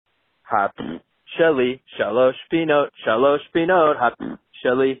hap, sheli, shalosh pinot, hap,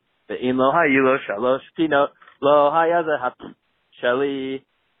 sheli, ve'im lo hayu lo shalosh pinot, lo hayaze hap, sheli.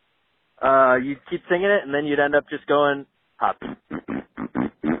 You keep singing it, and then you'd end up just going hop.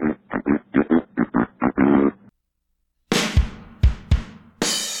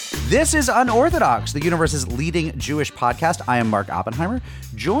 This is Unorthodox, the universe's leading Jewish podcast. I am Mark Oppenheimer,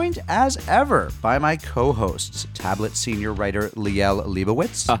 joined as ever by my co-hosts, Tablet senior writer Liel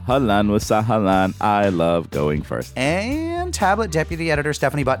Leibowitz. Ahlan wa sahlan. I love going first. And Tablet deputy editor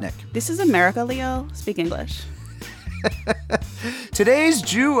Stephanie Butnick. This is America, Liel. Speak English. Today's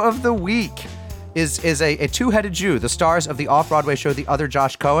Jew of the Week is a two-headed Jew, the stars of the off-Broadway show The Other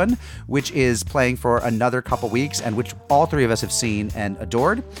Josh Cohen, which is playing for another couple weeks and which all three of us have seen and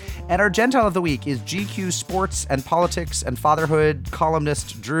adored. And our Gentile of the Week is GQ sports and politics and fatherhood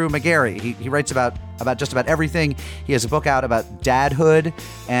columnist Drew Magary. He writes about just about everything. He has a book out about dadhood,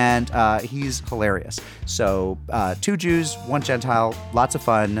 and he's hilarious. So 2 Jews, 1 Gentile, lots of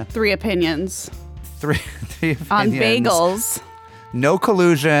fun. 3 opinions. Three opinions. On bagels. No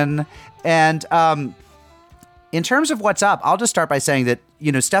collusion. And in terms of what's up, I'll just start by saying that,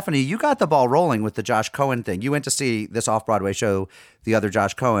 Stephanie, you got the ball rolling with the Josh Cohen thing. You went to see this off-Broadway show, The Other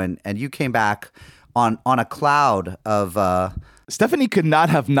Josh Cohen, and you came back on a cloud of... Stephanie could not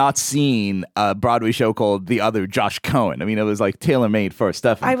have not seen a Broadway show called The Other Josh Cohen. I mean, it was like tailor-made for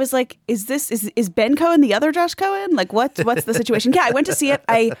Stephanie. I was like, is Ben Cohen the other Josh Cohen? Like, what's the situation? Yeah, I went to see it.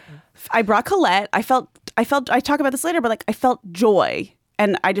 I brought Colette. I talk about this later, but like I felt joy.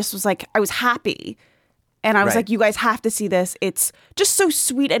 And I just was like, I was happy. And I was like, you guys have to see this. It's just so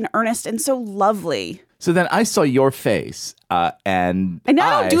sweet and earnest and so lovely. So then I saw your face and I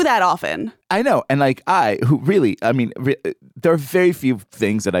don't do that often. I know. And like there are very few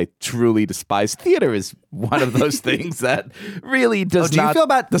things that I truly despise. Theater is one of those things that really does not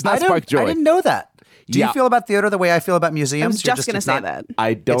spark joy. I didn't know that. Do you feel about theater the way I feel about museums? I was just going to say that.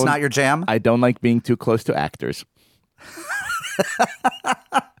 It's not your jam? I don't like being too close to actors.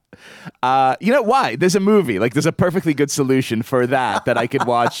 You know why? There's a movie. Like, there's a perfectly good solution for that I could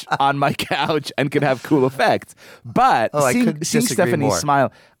watch on my couch and could have cool effects. But seeing Stephanie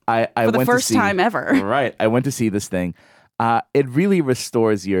smile, I for the went first to see, time ever. Right. I went to see this thing. It really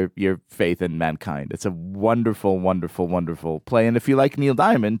restores your faith in mankind. It's a wonderful, wonderful, wonderful play. And if you like Neil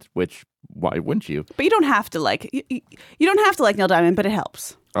Diamond, which why wouldn't you? But you don't have to like Neil Diamond, but it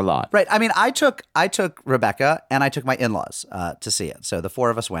helps. A lot. Right. I mean, I took Rebecca and I took my in-laws to see it. So the 4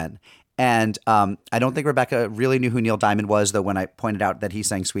 of us went. And I don't think Rebecca really knew who Neil Diamond was, though, when I pointed out that he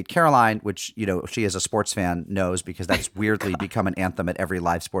sang Sweet Caroline, which, she as a sports fan knows because that's weirdly become an anthem at every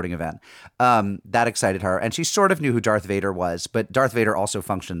live sporting event. That excited her. And she sort of knew who Darth Vader was, but Darth Vader also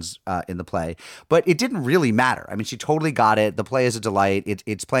functions in the play. But it didn't really matter. I mean, she totally got it. The play is a delight.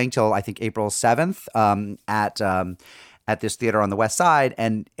 It's playing till, I think, April 7th at this theater on the West Side,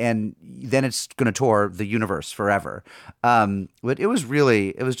 and then it's going to tour the universe forever. But it was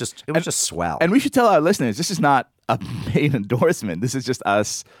just swell. And we should tell our listeners, this is not a paid endorsement. This is just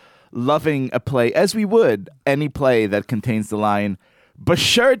us loving a play as we would any play that contains the line,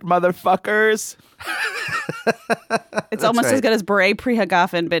 "B'shirt, motherfuckers." It's almost as good as Beret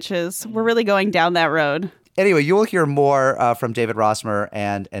Pre-Hagafen, bitches. We're really going down that road. Anyway, you will hear more from David Rossmer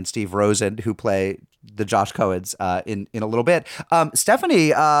and Steve Rosen, who play the Josh Cohens in a little bit.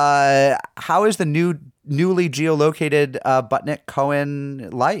 Stephanie, how is the newly geolocated Butnick Cohen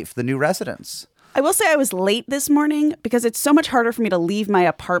life, the new residence? I will say I was late this morning because it's so much harder for me to leave my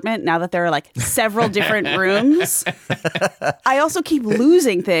apartment now that there are like several different rooms. I also keep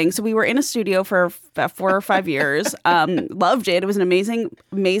losing things. So we were in a studio for about 4 or 5 years. Loved it. It was an amazing,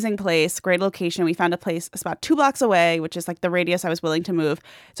 amazing place. Great location. We found a place it's about 2 blocks away, which is like the radius I was willing to move.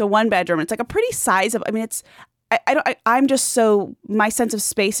 It's a 1-bedroom. It's like a pretty sizable. I mean, I'm just so, my sense of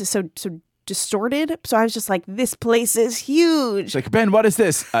space is so distorted. So I was just like, this place is huge. It's like, Ben, what is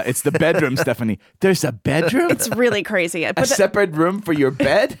this? It's the bedroom, Stephanie. There's a bedroom? It's really crazy. A separate room for your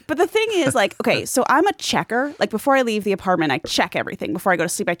bed? But the thing is, like, okay, so I'm a checker. Like, before I leave the apartment, I check everything. Before I go to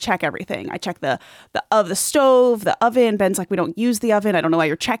sleep, I check everything. I check the stove, the oven. Ben's like, we don't use the oven. I don't know why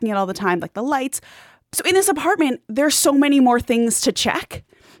you're checking it all the time. Like, the lights. So in this apartment, there's so many more things to check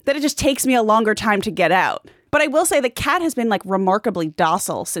that it just takes me a longer time to get out. But I will say the cat has been like remarkably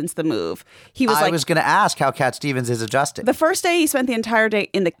docile since the move. I was going to ask how Cat Stevens is adjusting. The first day he spent the entire day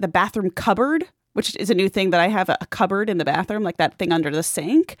in the bathroom cupboard, which is a new thing that I have, a cupboard in the bathroom, like that thing under the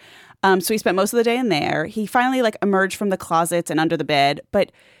sink. So he spent most of the day in there. He finally like emerged from the closets and under the bed,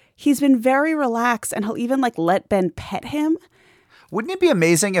 but he's been very relaxed and he'll even like let Ben pet him. Wouldn't it be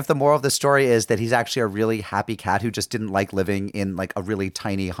amazing if the moral of the story is that he's actually a really happy cat who just didn't like living in like a really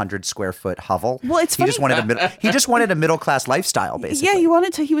tiny 100 square foot hovel? Well, it's funny. He just wanted a middle class lifestyle, basically.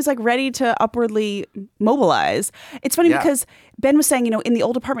 Yeah, he was like ready to upwardly mobilize. It's funny because Ben was saying, in the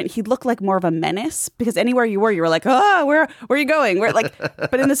old apartment, he looked like more of a menace because anywhere you were like, where are you going?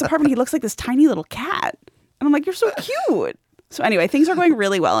 But in this apartment, he looks like this tiny little cat. And I'm like, you're so cute. So anyway, things are going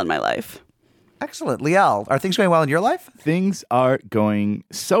really well in my life. Excellent. Liel, are things going well in your life? Things are going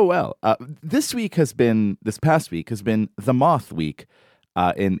so well. This past week has been the Moth week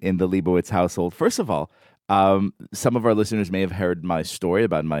in the Leibowitz household. First of all, some of our listeners may have heard my story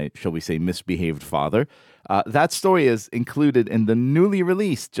about my, shall we say, misbehaved father. That story is included in the newly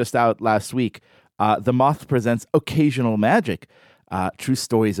released, just out last week, The Moth Presents Occasional Magic. True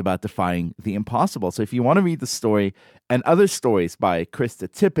stories about defying the impossible. So if you want to read the story and other stories by Krista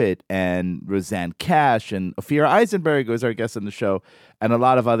Tippett and Roseanne Cash and Ophira Eisenberg, who was our guest on the show, and a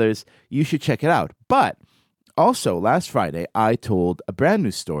lot of others, you should check it out. But also, last Friday, I told a brand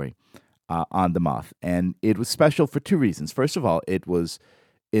new story on The Moth, and it was special for two reasons. First of all, it was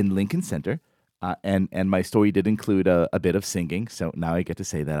in Lincoln Center, and my story did include a bit of singing, so now I get to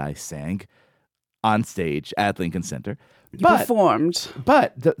say that I sang on stage at Lincoln Center. You performed.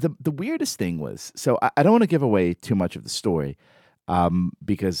 But the weirdest thing was, so I don't want to give away too much of the story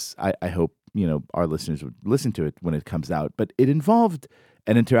because I hope, our listeners would listen to it when it comes out. But it involved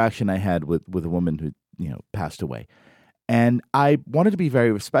an interaction I had with a woman who, passed away. And I wanted to be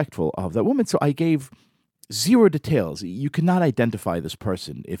very respectful of that woman. So I gave zero details. You cannot identify this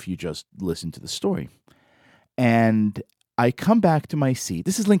person if you just listen to the story. And I come back to my seat.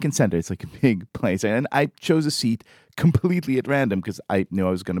 This is Lincoln Center. It's like a big place. And I chose a seat completely at random because I knew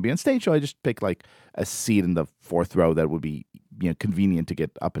I was going to be on stage. So I just picked like a seat in the fourth row that would be convenient to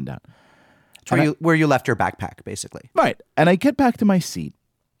get up and down. Where you left your backpack, basically. Right. And I get back to my seat.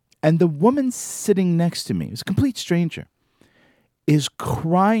 And the woman sitting next to me, who's a complete stranger, is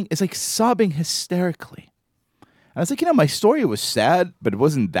crying, is like sobbing hysterically. And I was like, my story was sad, but it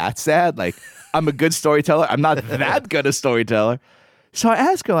wasn't that sad. Like, I'm a good storyteller. I'm not that good a storyteller. So I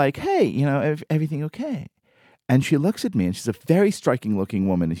ask her, like, hey, everything okay? And she looks at me, and she's a very striking looking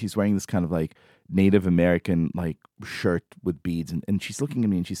woman, and she's wearing this kind of like Native American like shirt with beads. And she's looking at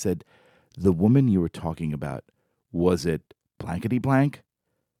me, and she said, the woman you were talking about, was it blankety blank?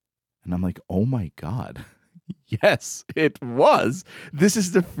 And I'm like, oh my God. Yes, it was. This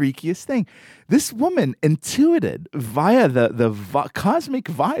is the freakiest thing. This woman intuited via the cosmic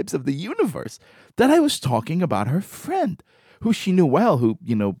vibes of the universe that I was talking about her friend, who she knew well, who,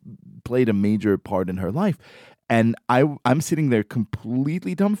 played a major part in her life. And I'm sitting there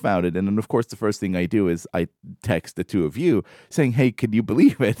completely dumbfounded. And then, of course, the first thing I do is I text the two of you saying, hey, can you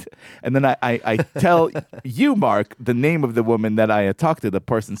believe it? And then I tell you, Mark, the name of the woman that I had talked to, the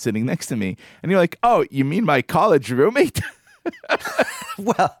person sitting next to me. And you're like, oh, you mean my college roommate?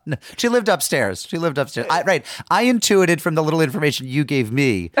 Well, no, she lived upstairs. I intuited from the little information you gave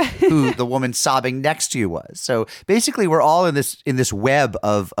me who the woman sobbing next to you was. So basically, we're all in this web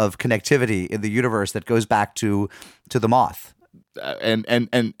of connectivity in the universe that goes back to the Moth, and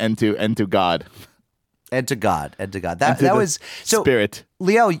to God, and to God. That was so. Spirit,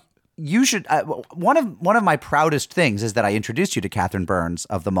 Liel. You should. One of my proudest things is that I introduced you to Catherine Burns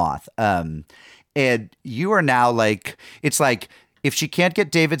of the Moth. And you are now like, it's like if she can't get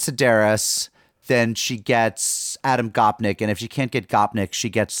David Sedaris, then she gets Adam Gopnik. And if she can't get Gopnik, she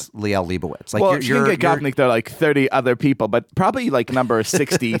gets Liel Leibowitz. Like, well, she can get Gopnik, there are like 30 other people, but probably like number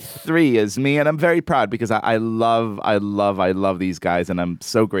 63 is me. And I'm very proud because I love these guys. And I'm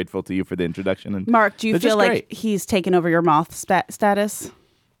so grateful to you for the introduction. And Mark, do you feel like he's taken over your Moth status?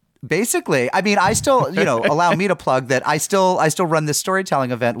 Basically, I mean, I still, allow me to plug that I still run this storytelling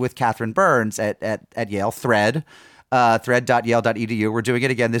event with Catherine Burns at Yale, Thread, thread.yale.edu. We're doing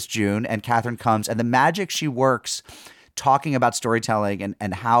it again this June, and Catherine comes, and the magic she works talking about storytelling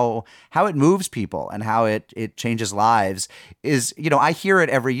and how it moves people and how it changes lives is, I hear it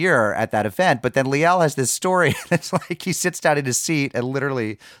every year at that event, but then Liel has this story that's like he sits down in his seat and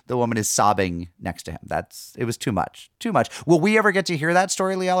literally the woman is sobbing next to him. It was too much. Will we ever get to hear that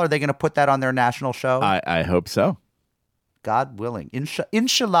story, Liel? Are they going to put that on their national show? I hope so. God willing.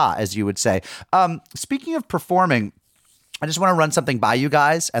 Inshallah, as you would say. Speaking of performing, I just want to run something by you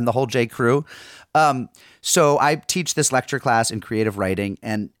guys and the whole J Crew. So I teach this lecture class in creative writing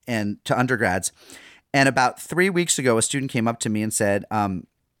and to undergrads. And about 3 weeks ago, a student came up to me and said,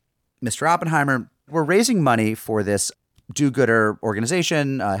 Mr. Oppenheimer, we're raising money for this do-gooder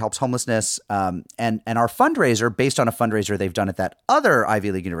organization, helps homelessness. And our fundraiser, based on a fundraiser they've done at that other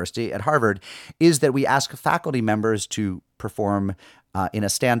Ivy League university at Harvard, is that we ask faculty members to perform in a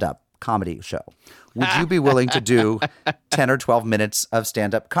stand-up comedy show. Would you be willing to do 10 or 12 minutes of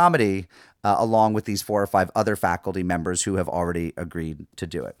stand-up comedy along with these 4 or 5 other faculty members who have already agreed to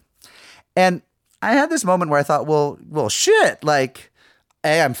do it? And I had this moment where I thought, well, shit, like,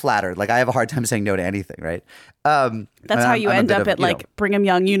 I'm flattered. Like, I have a hard time saying no to anything, right? That's how you end up at like Brigham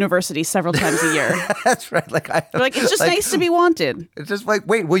Young University several times a year. That's right. Like, it's just nice to be wanted. It's just like,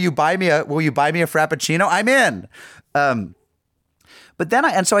 wait, will you buy me a Frappuccino? I'm in. But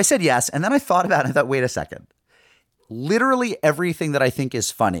then so I said yes, and then I thought about it. And I thought, wait a second. Literally everything that I think is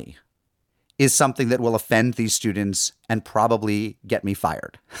funny is something that will offend these students and probably get me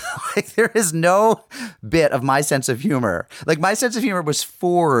fired. Like, there is no bit of my sense of humor. Like, my sense of humor was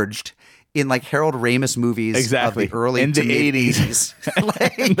forged in like Harold Ramis movies of the early in the 80s.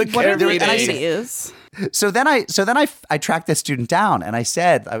 Like, what are the 80s? So then I tracked this student down and I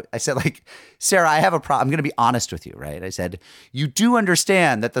said like, Sarah, I have a problem. I'm going to be honest with you, right? I said, you do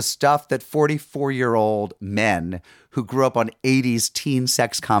understand that the stuff that 44-year-old men who grew up on 80s teen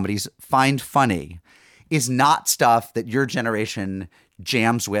sex comedies find funny is not stuff that your generation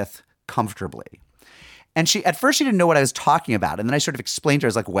jams with comfortably. And at first she didn't know what I was talking about. And then I sort of explained to her,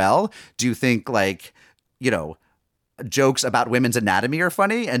 I was like, well, do you think like, jokes about women's anatomy are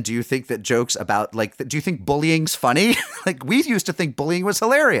funny? And do you think that jokes about do you think bullying's funny? Like, we used to think bullying was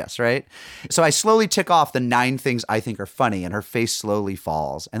hilarious, right? So I slowly tick off the 9 things I think are funny, and her face slowly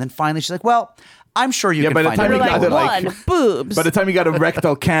falls. And then finally she's like, well, I'm sure you can find it. Boobs. By the time you got a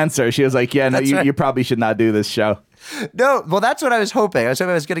rectal cancer, she was like, yeah, no, you probably should not do this show. No, well, that's what I was hoping. I was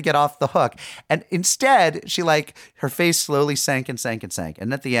hoping I was going to get off the hook. And instead, she her face slowly sank and sank and sank.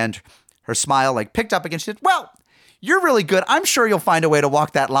 And at the end, her smile picked up again. She said, well, you're really good. I'm sure you'll find a way to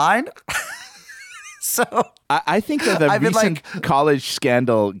walk that line. So I think that the recent college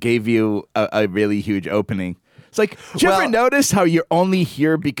scandal gave you a really huge opening. It's like, did you ever notice how you're only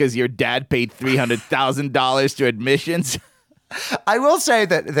here because your dad paid $300,000 to admissions? I will say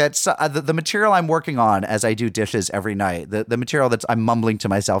that the material I'm working on as I do dishes every night, the material that I'm mumbling to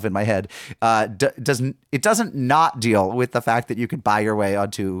myself in my head, doesn't not deal with the fact that you could buy your way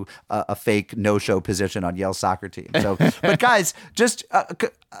onto a fake no-show position on Yale's soccer team. So, but guys, just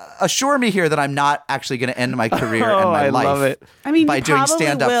assure me here that I'm not actually going to end my career and my life love it. by doing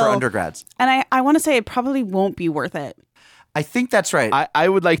stand-up for undergrads. And I want to say it probably won't be worth it. I think that's right. I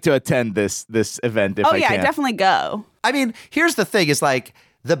would like to attend this event if I can. Oh yeah, definitely go. I mean, here's the thing: is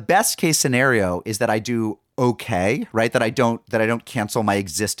the best case scenario is that I do okay, right? That I don't cancel my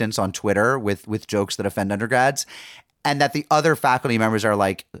existence on Twitter with jokes that offend undergrads, and that the other faculty members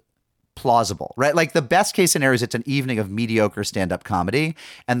are plausible, right? Like, the best case scenario is it's an evening of mediocre stand-up comedy,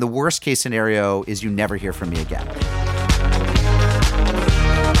 and the worst case scenario is you never hear from me again.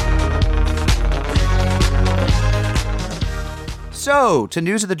 So, to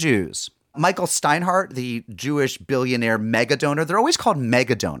News of the Jews. Michael Steinhardt, the Jewish billionaire mega donor, they're always called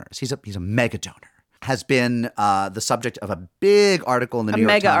mega donors. He's a mega donor. Has been the subject of a big article in the New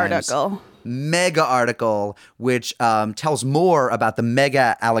York Times. Mega article, which tells more about the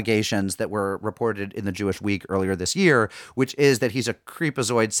mega allegations that were reported in the Jewish Week earlier this year, which is that he's a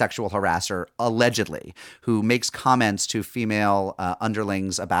creepazoid sexual harasser, allegedly, who makes comments to female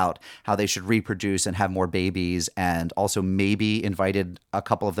underlings about how they should reproduce and have more babies, and also maybe invited a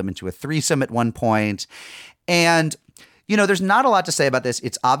couple of them into a threesome at one point. And there's not a lot to say about this.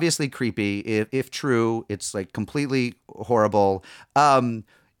 It's obviously creepy. If true, it's completely horrible.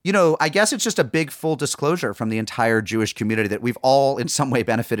 I guess it's just a big full disclosure from the entire Jewish community that we've all in some way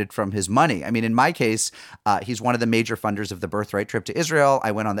benefited from his money. I mean, in my case, he's one of the major funders of the birthright trip to Israel.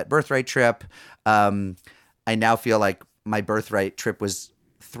 I went on that birthright trip. I now feel like my birthright trip was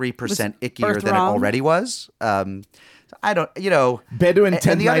 3% ickier than it already was. I don't, Bedouin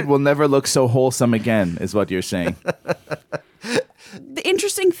tent night will never look so wholesome again, is what you're saying. The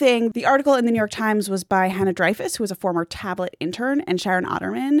interesting thing, the article in the New York Times was by Hannah Dreyfus, who was a former Tablet intern, and Sharon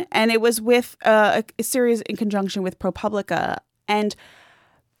Otterman. And it was with a series in conjunction with ProPublica. And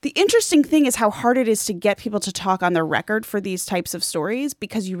the interesting thing is how hard it is to get people to talk on their record for these types of stories,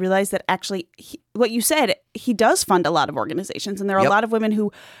 because you realize that actually, what you said, he does fund a lot of organizations. And there are a lot of women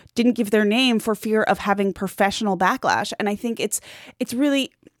who didn't give their name for fear of having professional backlash. And I think it's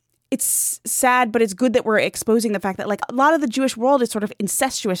sad, but it's good that we're exposing the fact that a lot of the Jewish world is sort of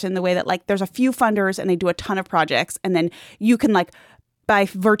incestuous in the way that there's a few funders and they do a ton of projects, and then you can by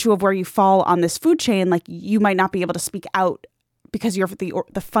virtue of where you fall on this food chain, you might not be able to speak out because you're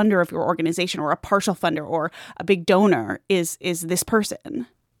the funder of your organization, or a partial funder, or a big donor is this person.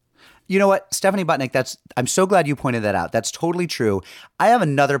 You know what, Stephanie Butnick, I'm so glad you pointed that out. That's totally true. I have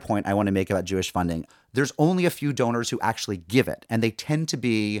another point I want to make about Jewish funding. There's only a few donors who actually give it, and they tend to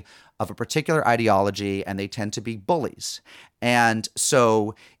be of a particular ideology, and they tend to be bullies. And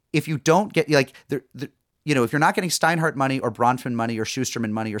so if you don't get, like, if you're not getting Steinhardt money or Bronfman money or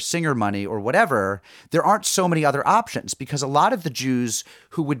Schusterman money or Singer money or whatever, there aren't so many other options, because a lot of the Jews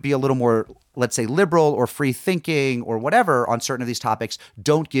who would be a little more, let's say, liberal or free thinking or whatever on certain of these topics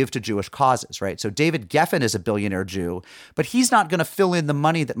don't give to Jewish causes, right? So David Geffen is a billionaire Jew, but he's not going to fill in the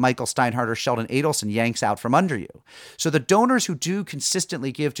money that Michael Steinhardt or Sheldon Adelson yanks out from under you. So the donors who do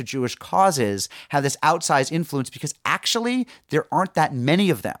consistently give to Jewish causes have this outsized influence because actually there aren't that many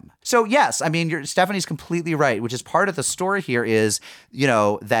of them. So yes, I mean, Stephanie's completely right, which is part of the story here is,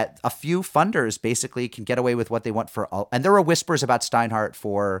 that a few funders basically can get away with what they want and there were whispers about Steinhardt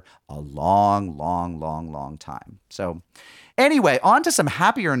for a long time. So anyway, on to some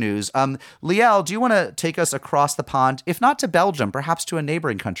happier news. Liel, do you want to take us across the pond, if not to Belgium, perhaps to a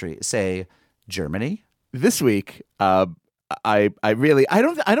neighboring country, say Germany? This week, I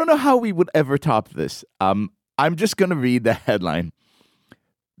don't know how we would ever top this. I'm just going to read the headline.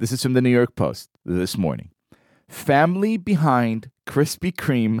 This is from the New York Post this morning. Family behind Krispy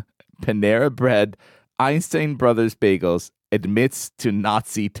Kreme, Panera Bread, Einstein Brothers Bagels admits to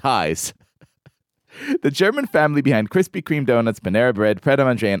Nazi ties. The German family behind Krispy Kreme donuts, Panera Bread, Pret a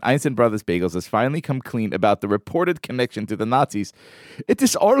Manger, and Einstein Brothers Bagels has finally come clean about the reported connection to the Nazis. It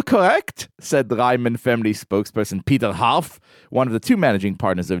is all correct, said Reimann family spokesperson Peter Harf, one of the two managing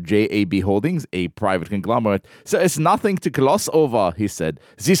partners of JAB Holdings, a private conglomerate. There is nothing to gloss over, he said.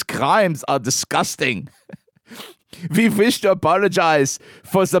 These crimes are disgusting. We wish to apologize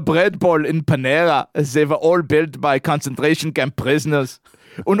for the bread bowl in Panera. They were all built by concentration camp prisoners.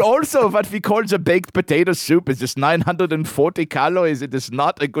 And also what we call the baked potato soup is just 940 calories. It is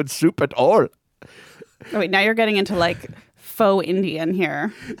not a good soup at all. Oh, wait, now you're getting into like faux Indian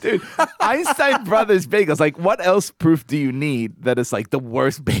here. Dude, Einstein Brothers Bagels. Like, what else proof do you need that it's like the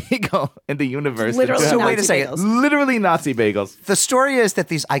worst bagel in the universe? Literally So Nazi wait a second. bagels. Literally Nazi bagels. The story is that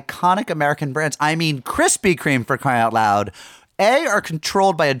these iconic American brands, I mean Krispy Kreme for crying out loud, are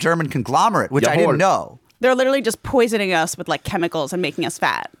controlled by a German conglomerate, which I didn't know. They're literally just poisoning us with like chemicals and making us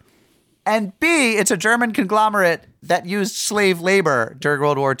fat. And B, it's a German conglomerate that used slave labor during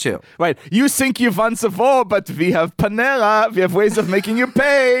World War II. Right. You think you won the war, but we have Panera. We have ways of making you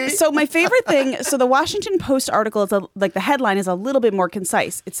pay. So my favorite thing, so the Washington Post article, the headline is a little bit more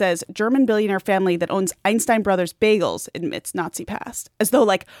concise. It says, German billionaire family that owns Einstein Brothers Bagels admits Nazi past. As though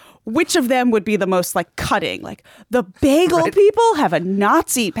like, which of them would be the most like cutting? Like the bagel people have a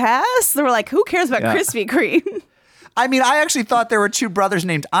Nazi past? They were like, who cares about Krispy Kreme? I mean, I actually thought there were two brothers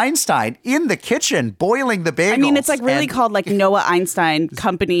named Einstein in the kitchen boiling the bagels. I mean, it's like really called like Noah Einstein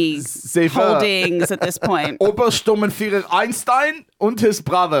Company Holdings at this point. Obersturmbannführer Einstein und his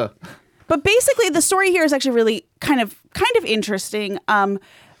brother. But basically, the story here is actually really kind of interesting.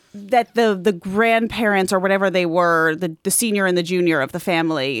 That the grandparents or whatever they were, the senior and the junior of the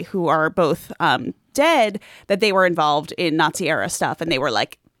family, who are both dead, that they were involved in Nazi era stuff, and they were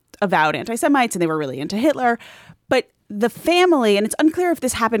like avowed anti-Semites, and they were really into Hitler. But the family, and it's unclear if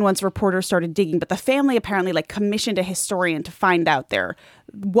this happened once reporters started digging, but the family apparently like commissioned a historian to find out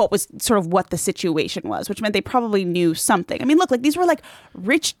what the situation was, which meant they probably knew something. I mean, look, like these were like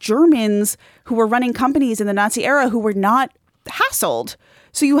rich Germans who were running companies in the Nazi era who were not hassled.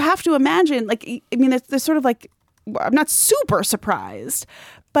 So you have to imagine, like, I mean, there's sort of like, I'm not super surprised,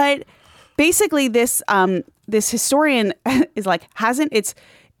 but basically this historian is like,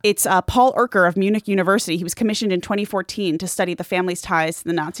 It's Paul Erker of Munich University. He was commissioned in 2014 to study the family's ties to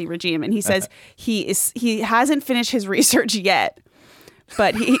the Nazi regime. And he says he hasn't finished his research yet,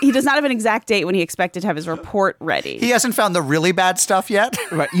 but he does not have an exact date when he expected to have his report ready. He hasn't found the really bad stuff yet.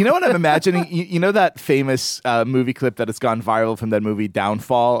 Right. You know what I'm imagining? You know that famous movie clip that has gone viral from that movie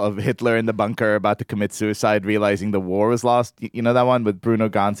Downfall of Hitler in the bunker about to commit suicide, realizing the war was lost? You know that one with Bruno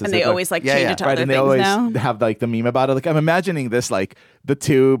Ganz? And they always like change it to other and they things always now. have like the meme about it. Like I'm imagining this, like the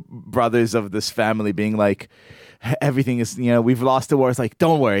two brothers of this family being like, everything is, we've lost the war. It's like,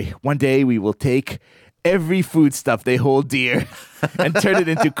 don't worry. One day we will take every food stuff they hold dear and turn it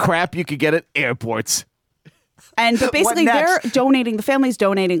into crap you could get at airports. But basically they're donating, the family's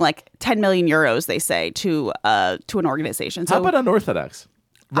donating like 10 million euros, they say, to an organization. So how about unorthodox?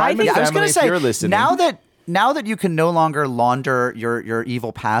 I was going to say, now that you can no longer launder your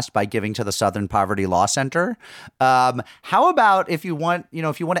evil past by giving to the Southern Poverty Law Center, how about if you want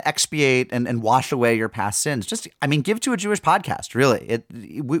to expiate and wash away your past sins, give to a Jewish podcast. Really,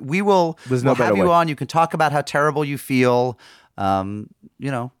 we'll have you on. You can talk about how terrible you feel.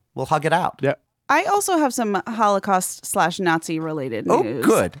 we'll hug it out. Yeah. I also have some Holocaust/Nazi related Oh, news.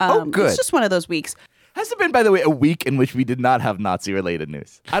 good. Oh, good. It's just one of those weeks. Has there been, by the way, a week in which we did not have Nazi-related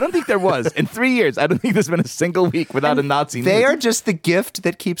news? I don't think there was. In 3 years, I don't think there's been a single week without a Nazi They news. are just the gift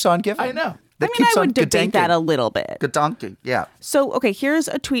that keeps on giving. I know. That I keeps on would debate gedanking. that a little bit. Gedonking, yeah. So, okay, here's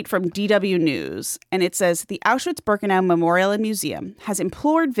a tweet from DW News, and it says, the Auschwitz-Birkenau Memorial and Museum has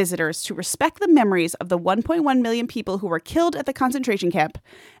implored visitors to respect the memories of the 1.1 million people who were killed at the concentration camp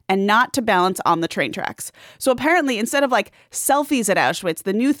and not to balance on the train tracks. So apparently, instead of like selfies at Auschwitz,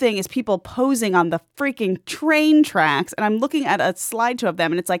 the new thing is people posing on the freaking train tracks. And I'm looking at a slideshow of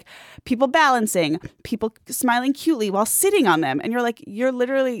them, and it's like people balancing, people smiling cutely while sitting on them. And you're like, you're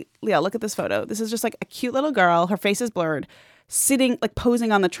literally, Leah, look at this photo. This is just like a cute little girl. Her face is blurred, sitting, like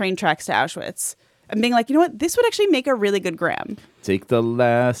posing on the train tracks to Auschwitz. And being like, you know what? This would actually make a really good gram. Take the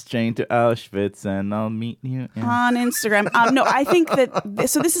last train to Auschwitz and I'll meet you on Instagram. No, I think that,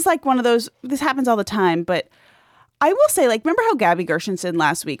 so this is like one of those, this happens all the time, but I will say, like, remember how Gabby Gershenson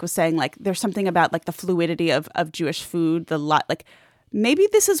last week was saying, like, there's something about, like, the fluidity of Jewish food, like, maybe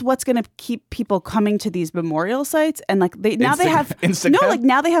this is what's going to keep people coming to these memorial sites. And, like, they have, Instagram? no, like,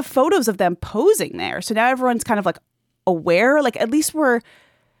 now they have photos of them posing there. So now everyone's kind of, like, aware, like, at least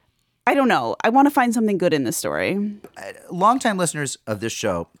I don't know. I want to find something good in this story. Longtime listeners of this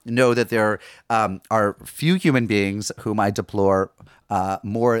show know that there are few human beings whom I deplore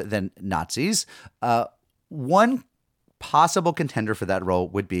more than Nazis. One possible contender for that role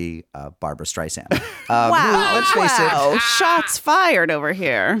would be Barbara Streisand. Wow. Let's face it. Shots fired over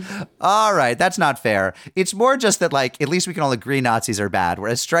here. All right, that's not fair. It's more just that, like, at least we can all agree Nazis are bad.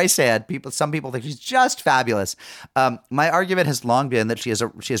 Whereas Streisand, some people think she's just fabulous. My argument has long been that she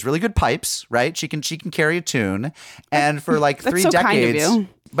has really good pipes, right? She can carry a tune, and for like 3 so kind of decades. you.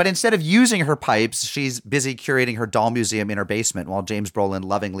 But instead of using her pipes, she's busy curating her doll museum in her basement while James Brolin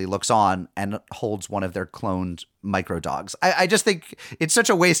lovingly looks on and holds one of their cloned micro dogs. I just think it's such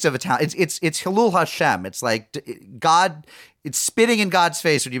a waste of a talent. It's Hilul Hashem. It's like God. It's spitting in God's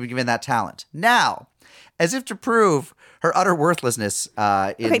face when you've been given that talent. Now, as if to prove her utter worthlessness.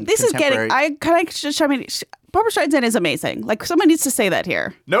 Okay, this is getting. Can I just chime in? Barbara Streisand is amazing. Like, someone needs to say that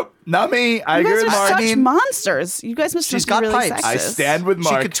here. Nope, not me. I You agree guys with are Mark. such monsters. You guys must she's be got really pipes. sexist. I stand with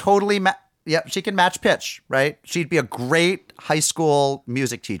Mark. She could totally. She can match pitch, right? She'd be a great high school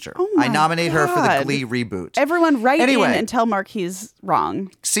music teacher. Oh my I nominate her for the God. Glee reboot. Everyone write Anyway. in and tell Mark he's wrong.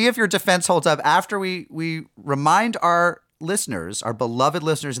 See if your defense holds up after we remind our listeners, our beloved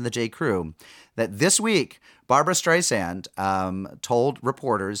listeners in the J. Crew, that this week Barbara Streisand told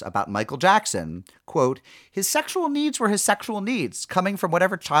reporters about Michael Jackson, quote, his sexual needs were his sexual needs, coming from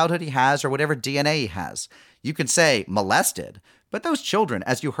whatever childhood he has or whatever DNA he has. You can say molested, but those children,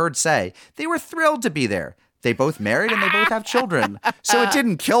 as you heard say, they were thrilled to be there. They both married and they both have children, so it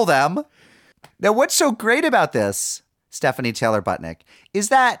didn't kill them. Now, what's so great about this, Stephanie Taylor Butnick, is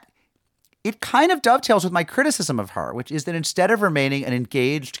that it kind of dovetails with my criticism of her, which is that instead of remaining an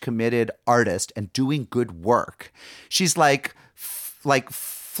engaged, committed artist and doing good work, she's like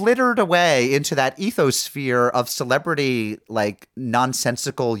flittered away into that ethosphere of celebrity, like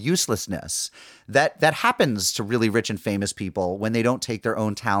nonsensical uselessness that happens to really rich and famous people when they don't take their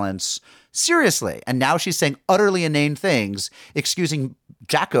own talents seriously. And now she's saying utterly inane things, excusing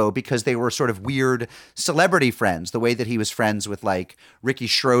Jacko because they were sort of weird celebrity friends, the way that he was friends with like Ricky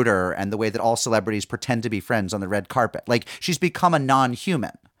Schroeder and the way that all celebrities pretend to be friends on the red carpet. Like, she's become a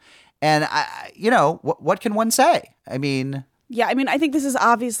non-human. And what can one say? I mean, Yeah, I mean, I think this is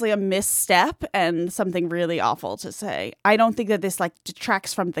obviously a misstep and something really awful to say. I don't think that this like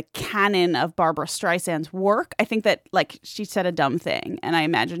detracts from the canon of Barbara Streisand's work. I think that like she said a dumb thing, and I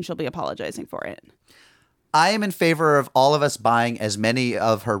imagine she'll be apologizing for it. I am in favor of all of us buying as many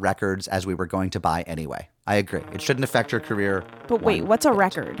of her records as we were going to buy anyway. I agree. It shouldn't affect her career. But wait, what's a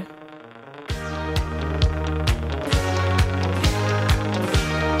record?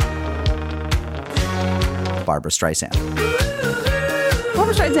 Barbara Streisand.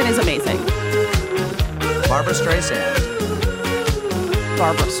 Barbara Streisand is amazing. Barbara Streisand.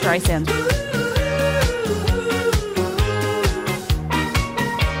 Barbara Streisand.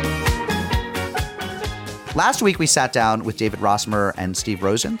 Last week, we sat down with David Rossmer and Steve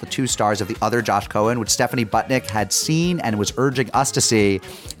Rosen, the two stars of the other Josh Cohen, which Stephanie Butnick had seen and was urging us to see.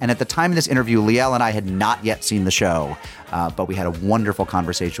 And at the time of this interview, Liel and I had not yet seen the show, but we had a wonderful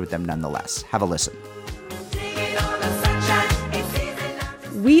conversation with them nonetheless. Have a listen.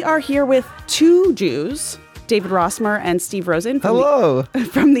 We are here with two Jews, David Rossmer and Steve Rosen.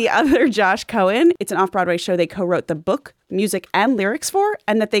 From the other Josh Cohen. It's an off-Broadway show they co-wrote the book, music, and lyrics for,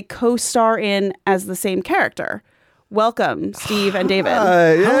 and that they co-star in as the same character. welcome, Steve and David.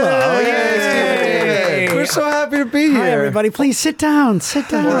 We're so happy to be here. Hi, everybody. Please sit down. Sit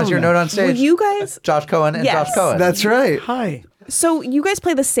down. What was your note on stage? Will you guys? Josh Cohen and Yes. Josh Cohen. That's right. Hi. So you guys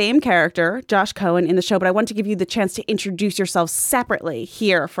play the same character, Josh Cohen, in the show, but I want to give you the chance to introduce yourselves separately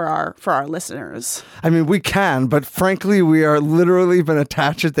here for our listeners. I mean, we can, but frankly, we are literally been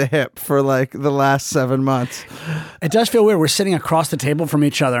attached at the hip for like the last 7 months. It does feel weird. We're sitting across the table from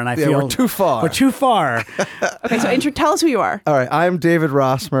each other, and I feel we're too far. We're too far. Okay, so tell us who you are. All right, I'm David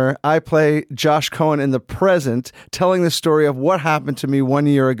Rossmer. I play Josh Cohen in the present, telling the story of what happened to me 1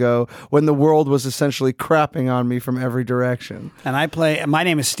 year ago when the world was essentially crapping on me from every direction. And my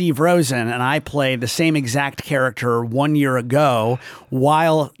name is Steve Rosen, and I play the same exact character 1 year ago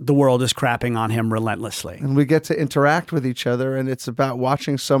while the world is crapping on him relentlessly. And we get to interact with each other, and it's about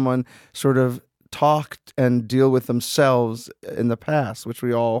watching someone sort of talk and deal with themselves in the past, which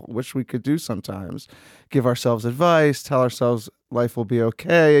we all wish we could do sometimes. Give ourselves advice, tell ourselves life will be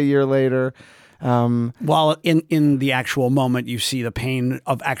okay a year later. While in the actual moment, you see the pain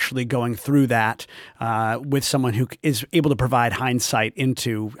of actually going through that with someone who is able to provide hindsight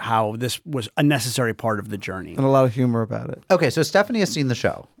into how this was a necessary part of the journey. And a lot of humor about it. Okay, so Stephanie has seen the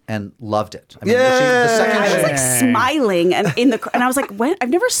show and loved it. I mean, Yay! the second I was show- like smiling and I was like, when? I've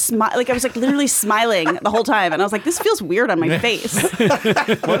never smiled. Like I was like literally smiling the whole time, and I was like, this feels weird on my face.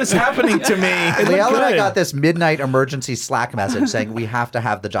 What is happening to me? Liel and I got this midnight emergency Slack message saying we have to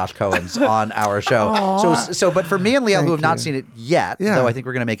have the Josh Cohens on our show. So, but for me and Liel, who have not seen it yet, Yeah. though I think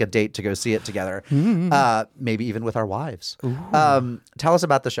we're going to make a date to go see it together, maybe even with our wives. Tell us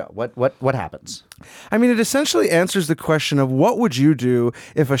about the show. What happens? I mean, it essentially answers the question of what would you do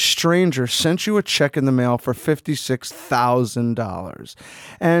if a stranger sent you a check in the mail for $56,000?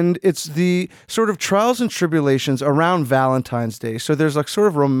 And it's the sort of trials and tribulations around Valentine's Day. So there's like sort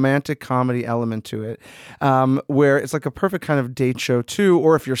of romantic comedy element to it, where it's like a perfect kind of date show too.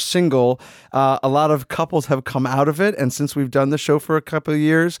 Or if you're single, a lot of couples have come out of it. And since we've done the show for a couple of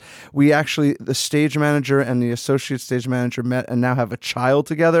years, we actually, the stage manager and the associate stage manager met and now have a child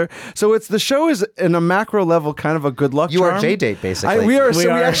together. So the show is in a macro level kind of a good luck You charm. are J-Date, basically. We are.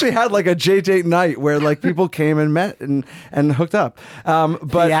 actually had like a J-Date night where like people came and met and hooked up.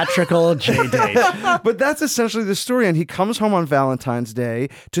 But Theatrical J-date. but that's essentially the story. And he comes home on Valentine's Day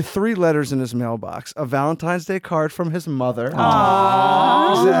to 3 letters in his mailbox: a Valentine's Day card from his mother,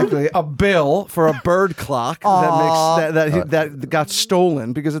 exactly, a bill for a bird clock that got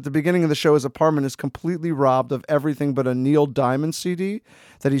stolen because at the beginning of the show his apartment is completely robbed of everything but a Neil Diamond CD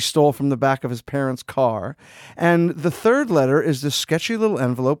that he stole from the back of his parents' car. And the third letter is this sketchy little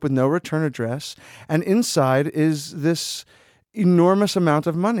envelope with no return address, and inside is this enormous amount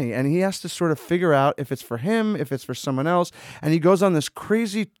of money, and he has to sort of figure out if it's for him, if it's for someone else, and he goes on this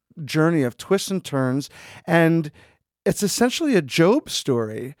crazy journey of twists and turns, and it's essentially a Job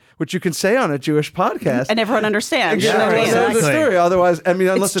story, which you can say on a Jewish podcast. And everyone understands. Yeah, You know what I mean? that's the story. Otherwise, I mean,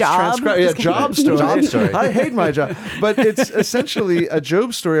 unless it's Job? transcribed. Yeah, job story. Job story. I hate my job. But it's essentially a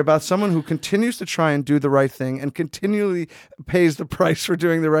Job story about someone who continues to try and do the right thing and continually pays the price for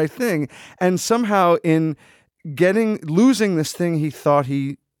doing the right thing. And somehow in losing this thing he thought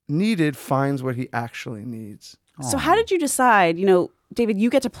he needed, finds what he actually needs. So how did you decide, David, you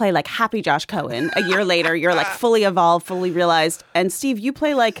get to play like happy Josh Cohen a year later. You're like fully evolved, fully realized. And Steve, you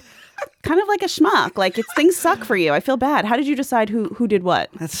play like kind of like a schmuck. Like things suck for you. I feel bad. How did you decide who did what?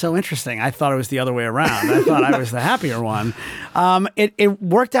 That's so interesting. I thought it was the other way around. I thought I was the happier one. It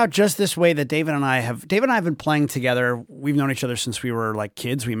worked out just this way that David and I have been playing together. We've known each other since we were like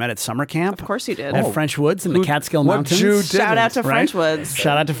kids. We met at summer camp. Of course you did. At French Woods in the Catskill what Mountains. Jew Shout out to Right? French Woods.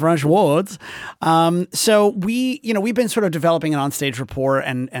 Shout out to French Woods. So we've been sort of developing an onstage rapport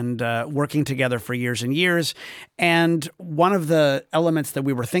and working together for years and years. And one of the elements that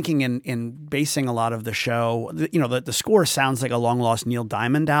we were thinking in basing a lot of the show, the score sounds like a long lost Neil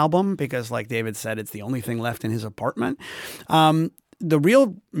Diamond album because, like David said, it's the only thing left in his apartment. The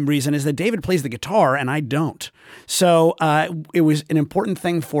real reason is that David plays the guitar and I don't. So it was an important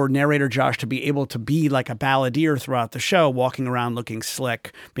thing for narrator Josh to be able to be like a balladeer throughout the show, walking around looking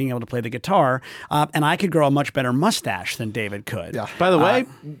slick, being able to play the guitar. And I could grow a much better mustache than David could. Yeah. By the way,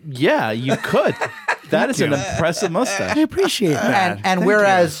 yeah, you could. That is an impressive mustache. I appreciate that. And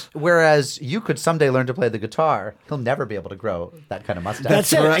whereas you could someday learn to play the guitar, he'll never be able to grow that kind of mustache.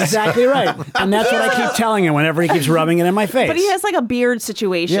 That's it. Exactly right. And that's what I keep telling him whenever he keeps rubbing it in my face. But he has like a beard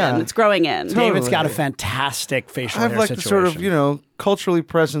situation Yeah. that's growing in. David's got a fantastic facial I have hair like situation. the sort of, culturally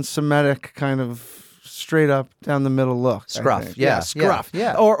present Semitic kind of straight up down the middle look. I Scruff, think. yeah, Scruff.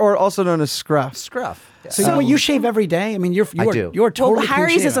 yeah. Or also known as scruff. Scruff. So you shave every day? I mean, you I are do. you're totally Well,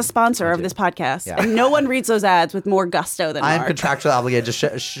 Harry's is clean-shaven. a sponsor of this podcast, Yeah. and no one reads those ads with more gusto than I am Mark. contractually obligated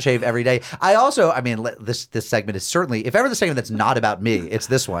to shave every day. I also, I mean, this segment is certainly, if ever the segment that's not about me, it's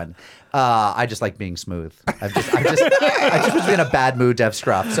this one. I just like being smooth. I just was in a bad mood to have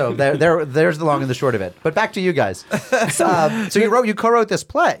scruff. So there's the long and the short of it. But back to you guys. So you co-wrote this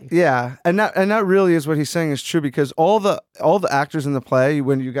play. Yeah, and that really is what he's saying is true, because all the actors in the play,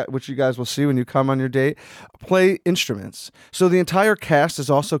 which you guys will see when you come on your date, play instruments. So the entire cast is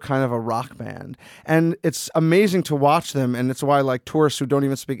also kind of a rock band, and it's amazing to watch them. And it's why like tourists who don't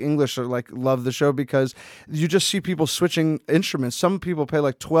even speak English are like love the show, because you just see people switching instruments. Some people play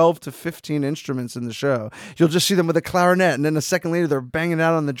like 12 to 15 instruments in the show. You'll just see them with a clarinet, and then a second later they're banging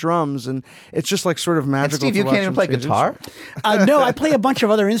out on the drums, and it's just like sort of And magical. Steve, to you watch can't even them play change guitar? No, I play a bunch of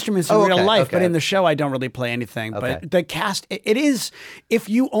other instruments in Oh, real okay, life, but okay. in the show I don't really play anything. Okay. But the cast, it is, if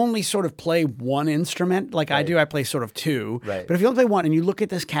you only sort of play one instrument, like I do, I play sort of two. Right. But if you only play one and you look at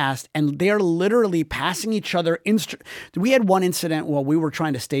this cast and they are literally passing each other we had one incident while we were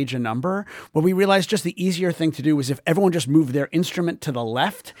trying to stage a number where we realized just the easier thing to do was if everyone just moved their instrument to the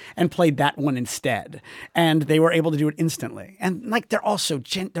left and played that one instead. And they were able to do it instantly. And like they're all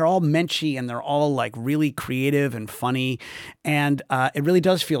they're all menschy and they're all like really creative and funny. And it really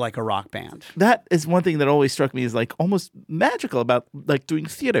does feel like a rock band. That is one thing that always struck me as like almost magical about like doing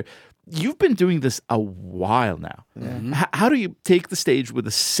theater. You've been doing this a while now. How do you take the stage with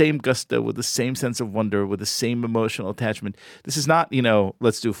the same gusto, with the same sense of wonder, with the same emotional attachment? This is not,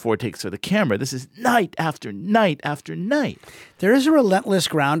 let's do 4 takes for the camera. This is night after night after night. There is a relentless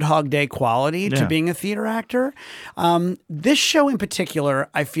Groundhog Day quality to Yeah. being a theater actor. This show in particular,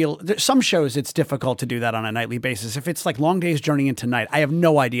 I feel, some shows it's difficult to do that on a nightly basis. If it's like Long Day's Journey into Night, I have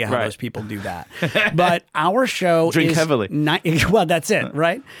no idea how Right. those people do that. But our show Drink is heavily. Well, that's it,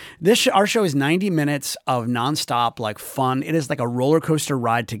 right? Our show is 90 minutes of nonstop, like fun. It is like a roller coaster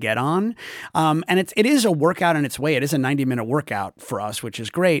ride to get on. And it is a workout in its way. It is a 90-minute workout for us, which is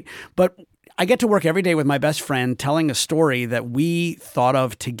great. But I get to work every day with my best friend telling a story that we thought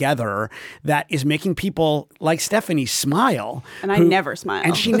of together that is making people like Stephanie smile. And I never smile.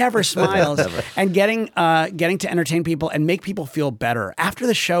 And she never smiles. And getting to entertain people and make people feel better. After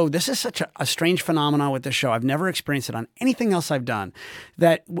the show, this is such a strange phenomenon with the show. I've never experienced it on anything else I've done.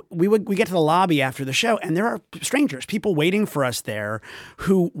 That we get to the lobby after the show and there are strangers, people waiting for us there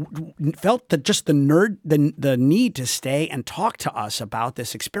who felt the need to stay and talk to us about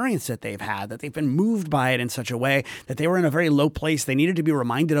this experience that they've had, that they've been moved by it in such a way that they were in a very low place. They needed to be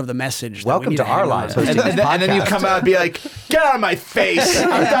reminded of the message. Welcome to our lives. And then you come out and be like, get out of my face.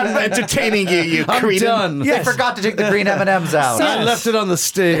 I'm done entertaining you, you I'm cretin. done. They forgot to take the green M&Ms out. I left it on the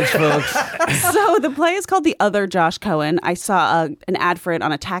stage, folks. So the play is called The Other Josh Cohen. I saw an ad for it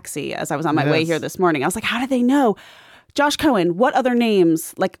on a taxi as I was on my way Yes. here this morning. I was like, how did they know? Josh Cohen, what other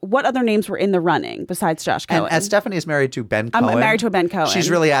names were in the running besides Josh Cohen? And as Stephanie is married to Ben I'm Cohen. married to a Ben Cohen. She's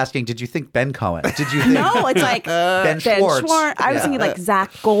really asking, did you think Ben Cohen? Did you think No, it's like Ben Schwartz? I was thinking like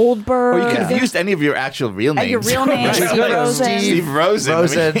Zach Goldberg. Or you could have used any of your actual real names. And your real name, Steve Rosen. Steve Rosen.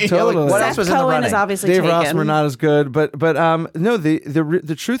 Rosen, totally. What Seth else was in the Cohen running? is obviously Dave taken. Rossmer not as good, but no.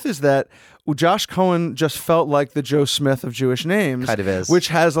 The truth is that Josh Cohen just felt like the Joe Smith of Jewish names, Kind of is. which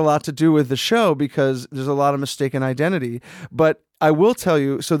has a lot to do with the show because there's a lot of mistaken identity. But I will tell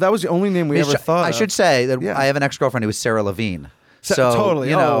you, so that was the only name we ever thought. I of. should say that Yeah. I have an ex-girlfriend who was Sarah Levine. So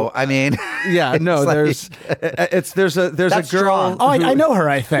totally. I mean, Yeah, no. it's There's a That's girl. strong. Oh, I know her,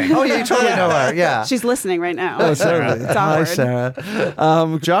 I think. oh yeah, you totally know her. Yeah. She's listening right now. Oh, certainly. It's Hi, awkward.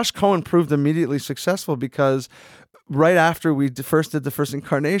 Sarah. Josh Cohen proved immediately successful because right after we first did the first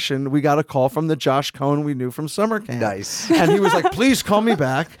incarnation, we got a call from the Josh Cohen we knew from summer camp. Nice. And he was like, please call me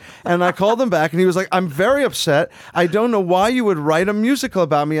back. And I called him back and he was like, I'm very upset. I don't know why you would write a musical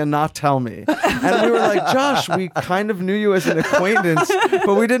about me and not tell me. And we were like, Josh, we kind of knew you as an acquaintance,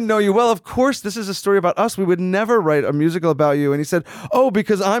 but we didn't know you well. Of course, this is a story about us. We would never write a musical about you. And he said, oh,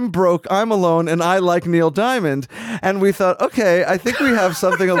 because I'm broke, I'm alone, and I like Neil Diamond. And we thought, okay, I think we have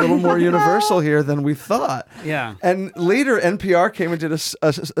something a little more universal here than we thought. Yeah. And later, NPR came and did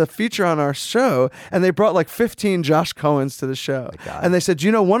a feature on our show, and they brought like 15 Josh Cohens to the show. And they said,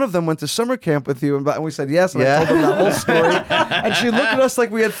 one of them went to summer camp with you. And we said, yes. And I told them the whole story. And she looked at us like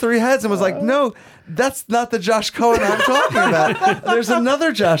we had 3 heads and was like, no, That's not the Josh Cohen I'm talking about. There's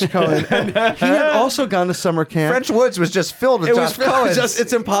another Josh Cohen, and he had also gone to summer camp. French Woods was just filled with It Josh was Cohen.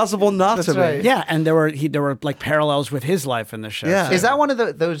 it's impossible not That's to right. be. Yeah, and there were like parallels with his life in the show. Yeah. too. Is that one of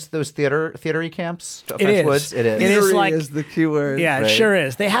those theatery camps? It French is. Woods? It is. It is Theory like- is the key word. Yeah, it Right. sure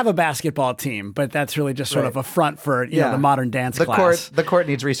is. They have a basketball team, but that's really just sort of a front for you know, Yeah. the modern dance The class. court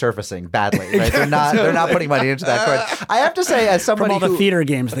needs resurfacing badly. Right? They're not putting money into that court. I have to say, as From somebody all the who, theater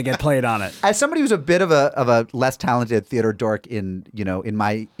games that get played on it. as somebody who's a bit of a less talented theater dork in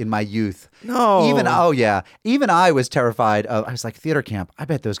my youth. No. Even I was terrified of. I was like, theater camp. I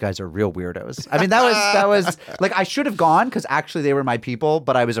bet those guys are real weirdos. I mean, that was like, I should have gone because actually they were my people,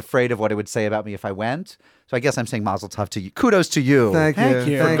 but I was afraid of what it would say about me if I went. So I guess I'm saying mazel tov to you. Kudos to you. Thank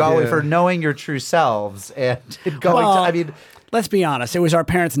you. you. For knowing your true selves and going Well, to. I mean. Let's be honest. It was our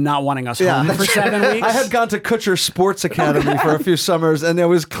parents not wanting us home for 7 weeks. I had gone to Kutcher Sports Academy for a few summers, and it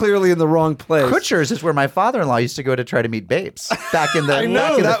was clearly in the wrong place. Kutcher's is where my father-in-law used to go to try to meet babes back in the I know,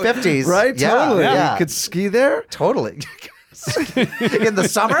 back in the 50s. right? Yeah, Totally. yeah. You could ski there. Totally. In the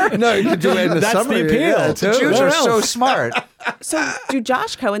summer? No, you could do it in the That's summer. the appeal. Yeah, The totally. Jews are What so else? smart. So, do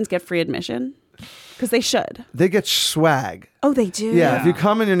Josh Cohens get free admission? Because they should. They get swag. Oh, they do. Yeah, if you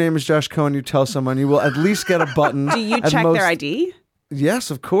come and your name is Josh Cohen, you tell someone, you will at least get a button. Do you At check most- their ID? Yes,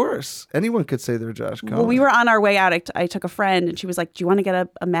 of course. Anyone could say they're Josh Cohen. Well, we were on our way out. I took a friend, and she was like, "Do you want to get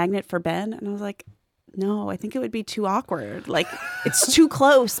a magnet for Ben?" And I was like, "No, I think it would be too awkward. Like, it's too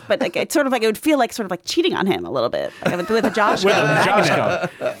close." But like, it's sort of like it would feel like sort of like cheating on him a little bit, like with a Josh Cohen. Josh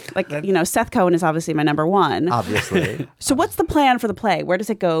Cohen. Like, you know, Seth Cohen is obviously my number one. Obviously. So, what's the plan for the play? Where does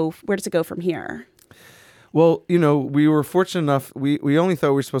it go? Where does it go from here? Well, you know, we were fortunate enough. We only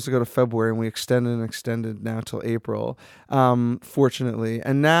thought we were supposed to go to February, and we extended now till April. Fortunately,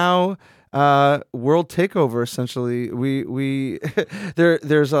 and now World Takeover. Essentially, we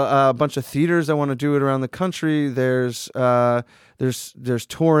there's a bunch of theaters that want to do it around the country. There's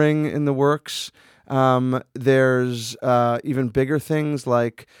touring in the works. There's even bigger things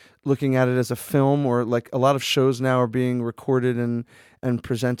like looking at it as a film, or like a lot of shows now are being recorded and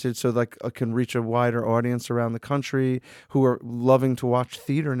presented so like it can reach a wider audience around the country who are loving to watch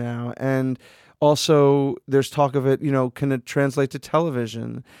theater now. And also there's talk of it, you know, can it translate to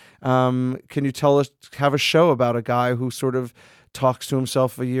television? Can you have a show about a guy who sort of talks to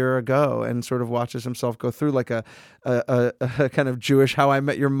himself a year ago and sort of watches himself go through like a kind of Jewish How I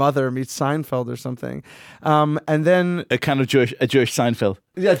Met Your Mother meets Seinfeld or something. And then A kind of Jewish Seinfeld.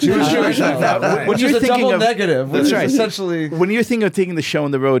 yeah, Jewish Right. which When is you're a thinking double of- negative. Which That's is right. essentially. When you're thinking of taking the show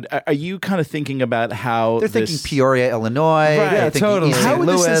on the road, are you kind of thinking about how They're thinking Peoria, Illinois. Right. They're Yeah, thinking totally. East How St. would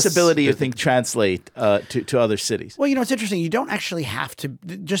Louis. this sensibility, you think, translate to other cities? Well, you know, it's interesting. You don't actually have to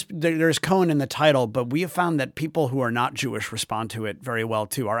just there's Cohen in the title, but we have found that people who are not Jewish respond to it very well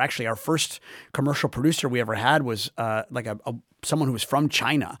too. Our first commercial producer we ever had was like someone who was from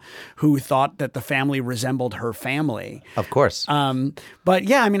China who thought that the family resembled her family. Of course. But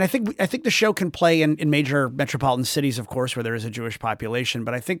yeah, I mean, I think the show can play in major metropolitan cities, of course, where there is a Jewish population.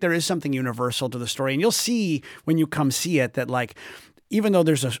 But I think there is something universal to the story, and you'll see when you come see it that like. Even though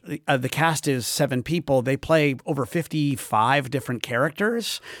there's the cast is 7 people, they play over 55 different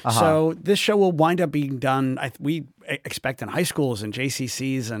characters. So this show will wind up being done. We expect in high schools and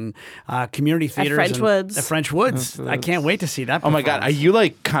JCCs and community theaters. French and Woods. At French Woods. I can't wait to see that. Oh my God, are performance. you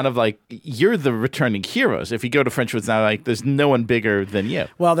like kind of like you're the returning heroes? If you go to French Woods now, like there's no one bigger than you.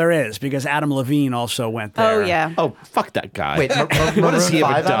 Well, there is because Adam Levine also went there. Oh yeah. Oh, fuck that guy. Wait, what has he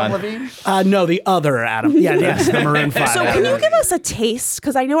ever done? No, the other Adam. Yeah, yes, the Maroon 5. So can you give us a taste?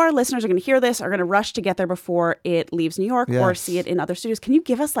 Because I know our listeners are going to hear this, are going to rush to get there before it leaves New York or Yes. see it in other studios. Can you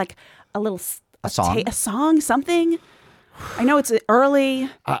give us like a little song? a song, something? I know it's early.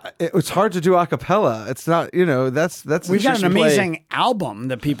 It's hard to do a cappella. It's not, you know, that's We've got an interesting play. amazing album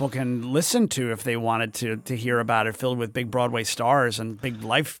that people can listen to if they wanted to hear about it, filled with big Broadway stars and big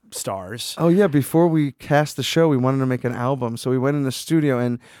life stars. Oh yeah, before we cast the show, we wanted to make an album. So we went in the studio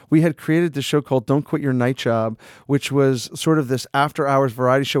and we had created this show called Don't Quit Your Night Job, which was sort of this after-hours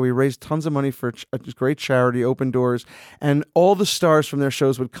variety show. We raised tons of money for a great charity, Open Doors, and all the stars from their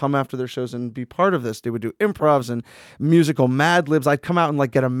shows would come after their shows and be part of this. They would do improvs and musical Mad Libs. I'd come out and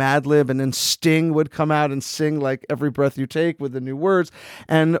like get a Mad Lib, and then Sting would come out and sing like Every Breath You Take with the new words.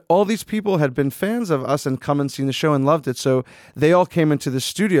 And all these people had been fans of us and come and seen the show and loved it. So they all came into the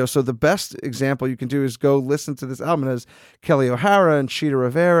studio. So the best example you can do is go listen to this album. It has Kelly O'Hara and Cheetah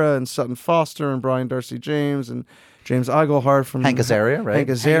Rivera and Sutton Foster and Brian Darcy James and James Iglehart from Hank Azaria, right? Hank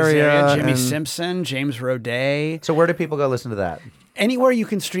Azaria, Jimmy and- Simpson, James Roday. So where do people go listen to that? Anywhere you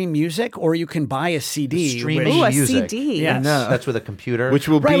can stream music or you can buy a CD. Streaming Ooh, a music. CD. Yeah. No. That's with a computer. Which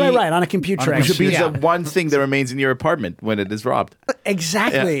will Right, be on a computer. Which will be Yeah. the one thing that remains in your apartment when it is robbed.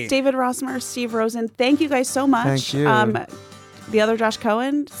 Exactly. David Rossmer, Steve Rosen, thank you guys so much. Thank you. The other Josh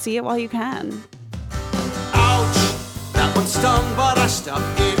Cohen, see it while you can. Ouch! That one stung, but I stuck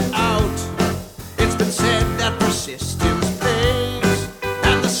it out. It's been said that persistence pays,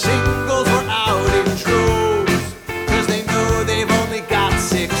 and the singles were out in droves, 'cause they know they've only got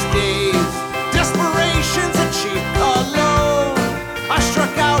 6 days. Desperation's a cheap alone. I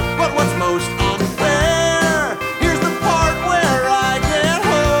struck out, but what's most unfair? Here's the part where I get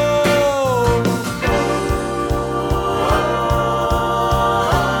home.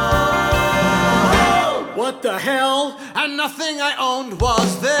 What the hell? And nothing I owned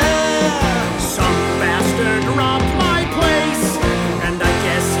was there. Some bastard robbed my place, and I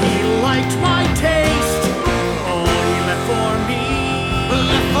guess he liked my taste. All he left for me,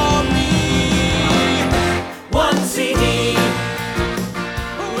 one CD.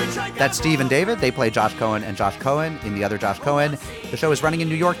 Which I got. That's Steve and David. They play Josh Cohen and Josh Cohen in The Other Josh Cohen. The show is running in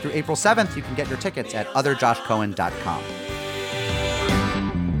New York through April 7th. You can get your tickets at otherjoshcohen.com.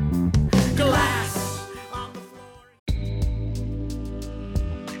 Glass on the floor.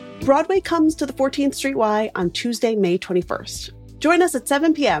 Broadway comes to the 14th Street Y on Tuesday, May 21st. Join us at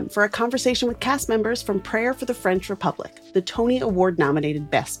 7 p.m. for a conversation with cast members from Prayer for the French Republic, the Tony Award-nominated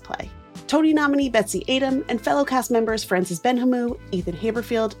Best Play. Tony nominee Betsy Adom and fellow cast members Frances Benhamou, Ethan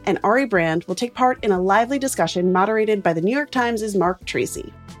Haberfield, and Ari Brand will take part in a lively discussion moderated by the New York Times' Mark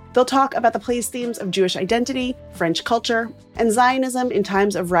Tracy. They'll talk about the play's themes of Jewish identity, French culture, and Zionism in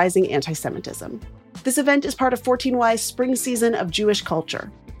times of rising anti-Semitism. This event is part of 14Y's spring season of Jewish culture.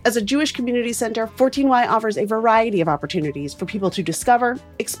 As a Jewish community center, 14Y offers a variety of opportunities for people to discover,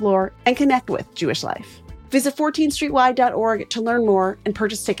 explore, and connect with Jewish life. Visit 14streety.org to learn more and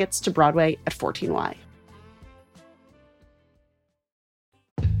purchase tickets to Broadway at 14Y.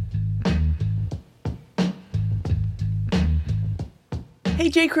 Hey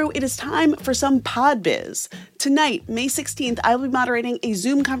J. Crew, it is time for some pod biz. Tonight, May 16th, I will be moderating a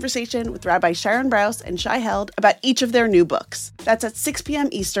Zoom conversation with Rabbi Sharon Brous and Shai Held about each of their new books. That's at 6 p.m.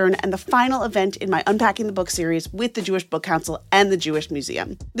 Eastern and the final event in my Unpacking the Book series with the Jewish Book Council and the Jewish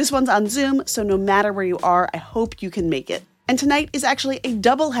Museum. This one's on Zoom, so no matter where you are, I hope you can make it. And tonight is actually a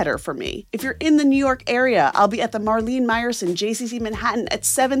doubleheader for me. If you're in the New York area, I'll be at the Marlene Meyerson JCC Manhattan at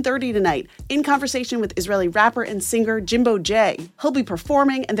 7:30 tonight in conversation with Israeli rapper and singer Jimbo J. He'll be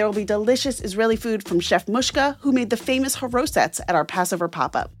performing, and there will be delicious Israeli food from Chef Mushka, who made the famous harosets at our Passover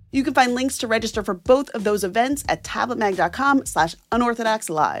pop-up. You can find links to register for both of those events at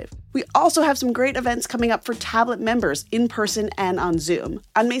tabletmag.com/unorthodoxlive. We also have some great events coming up for Tablet members in person and on Zoom.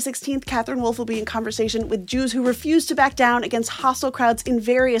 On May 16th, Catherine Wolf will be in conversation with Jews who refuse to back down against hostile crowds in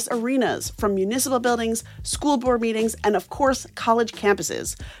various arenas, from municipal buildings, school board meetings, and of course, college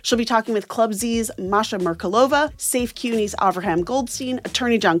campuses. She'll be talking with Club Z's Masha Merkalova, Safe CUNY's Avraham Goldstein,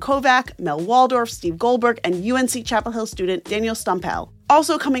 attorney John Kovac, Mel Waldorf, Steve Goldberg, and UNC Chapel Hill student Daniel Stumpel.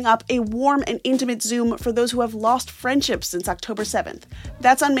 Also coming up, a warm and intimate Zoom for those who have lost friendships since October 7th.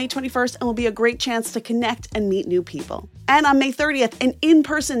 That's on May 21st and will be a great chance to connect and meet new people. And on May 30th, an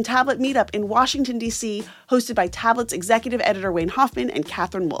in-person Tablet meetup in Washington, D.C., hosted by Tablet's executive editor Wayne Hoffman and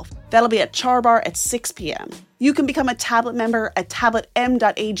Catherine Wolf. That'll be at Char Bar at 6 p.m. You can become a Tablet member at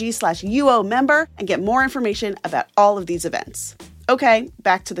tabletm.ag/UO member and get more information about all of these events. Okay,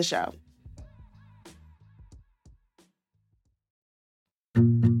 back to the show.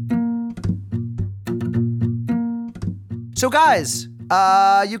 So, guys,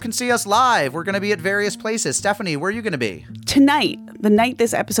 you can see us live. We're going to be at various places. Stephanie, where are you going to be? Tonight, the night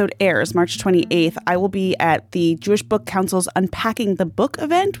this episode airs, March 28th, I will be at the Jewish Book Council's Unpacking the Book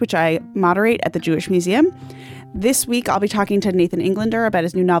event, which I moderate at the Jewish Museum. This week, I'll be talking to Nathan Englander about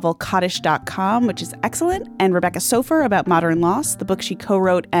his new novel, Kaddish.com, which is excellent, and Rebecca Sofer about Modern Loss, the book she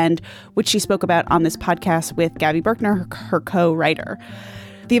co-wrote and which she spoke about on this podcast with Gabby Berkner, her co-writer.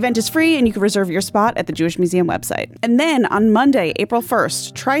 The event is free, and you can reserve your spot at the Jewish Museum website. And then on Monday, April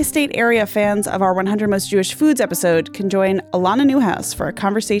 1st, tri-state area fans of our 100 Most Jewish Foods episode can join Alana Newhouse for a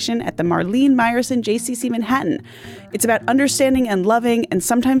conversation at the Marlene Meyerson JCC Manhattan. It's about understanding and loving and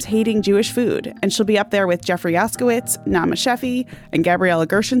sometimes hating Jewish food. And she'll be up there with Jeffrey Yaskowitz, Naama Shefi, and Gabriella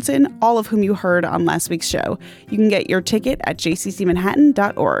Gershenson, all of whom you heard on last week's show. You can get your ticket at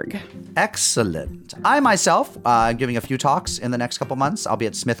jccmanhattan.org. Excellent. I myself, am giving a few talks in the next couple months. I'll be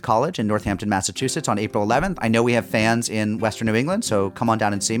at Smith College in Northampton, Massachusetts on April 11th. I know we have fans in Western New England, so come on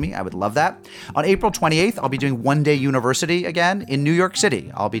down and see me. I would love that. On April 28th, I'll be doing One Day University again in New York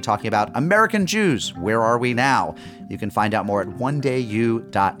City. I'll be talking about American Jews. Where are we now? You can find out more at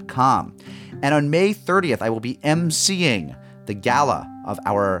onedayu.com. And on May 30th, I will be emceeing the gala of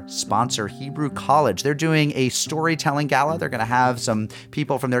our sponsor, Hebrew College. They're doing a storytelling gala. They're going to have some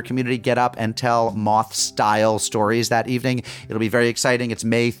people from their community get up and tell moth-style stories that evening. It'll be very exciting. It's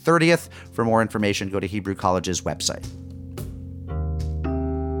May 30th. For more information, go to Hebrew College's website.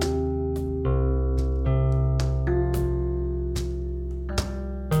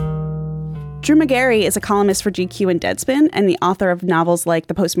 Drew Magary is a columnist for GQ and Deadspin and the author of novels like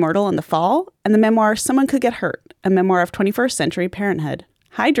The Postmortal and The Fall and the memoir Someone Could Get Hurt, a memoir of 21st century parenthood.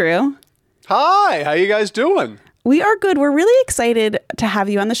 Hi, Drew. Hi, how you guys doing? We are good. We're really excited to have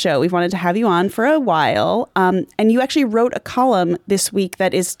you on the show. We've wanted to have you on for a while. And you actually wrote a column this week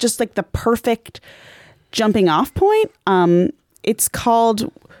that is just like the perfect jumping off point. It's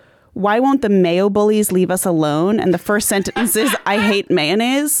called Why Won't the Mayo Bullies Leave Us Alone? And the first sentence is, I hate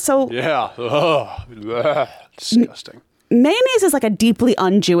mayonnaise. So Yeah. Ugh. Disgusting. Mayonnaise is like a deeply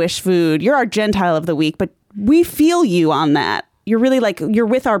un-Jewish food. You're our Gentile of the week, but we feel you on that. You're really like, you're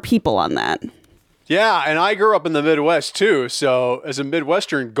with our people on that. Yeah, and I grew up in the Midwest too, so as a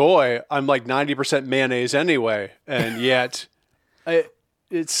Midwestern goy, I'm like 90% mayonnaise anyway, and yet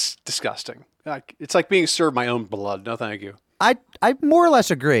it's disgusting. It's like being served my own blood. No, thank you. I more or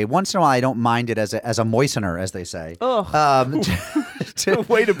less agree. Once in a while, I don't mind it as a moistener, as they say.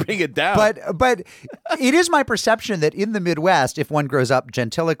 Way to bring it down. But it is my perception that in the Midwest, if one grows up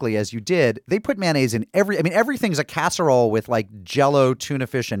gentillically as you did, they put mayonnaise in everything's a casserole with like Jell-O, tuna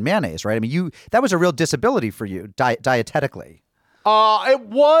fish, and mayonnaise, right? I mean, that was a real disability for you dietetically. It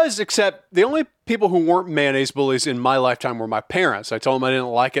was, except the only people who weren't mayonnaise bullies in my lifetime were my parents. I told them I didn't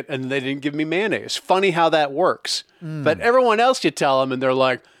like it, and they didn't give me mayonnaise. Funny how that works. But everyone else, you tell them, and they're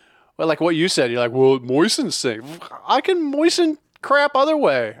like, well, like what you said. You're like, well, it moistens things. I can moisten crap other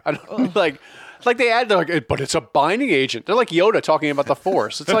way. I don't like they add, they're like, but it's a binding agent. They're like Yoda talking about the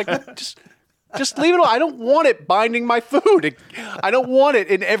Force. It's like, just leave it alone. I don't want it binding my food. I don't want it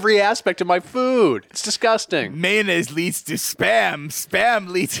in every aspect of my food. It's disgusting. Mayonnaise leads to spam. Spam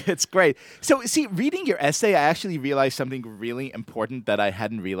leads. It's great. So, see, reading your essay, I actually realized something really important that I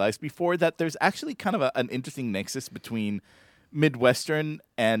hadn't realized before, that there's actually kind of an interesting nexus between Midwestern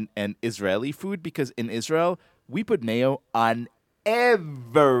and Israeli food, because in Israel, we put mayo on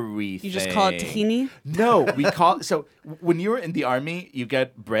everything. You just call it tahini? No, we call so when you were in the army, you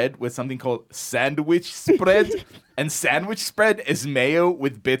get bread with something called sandwich spread, and sandwich spread is mayo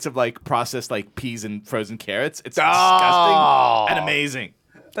with bits of like processed like peas and frozen carrots. It's disgusting and amazing.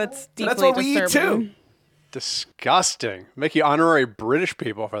 That's deeply That's what we eat disturbing. too. Disgusting. Make you honorary British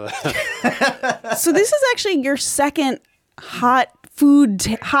people for that. So this is actually your second hot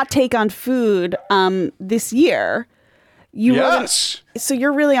take on food this year. Yes. So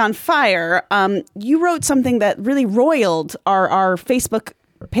you're really on fire. You wrote something that really roiled our Facebook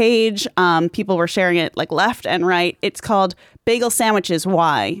page. People were sharing it like left and right. It's called Bagel Sandwiches,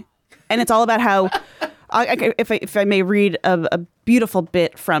 Why? And it's all about how, if I may read a beautiful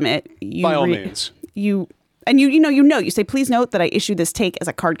bit from it. By all means. You say, please note that I issue this take as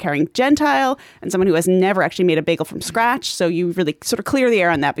a card-carrying Gentile and someone who has never actually made a bagel from scratch. So you really sort of clear the air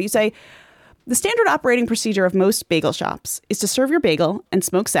on that. But you say, the standard operating procedure of most bagel shops is to serve your bagel and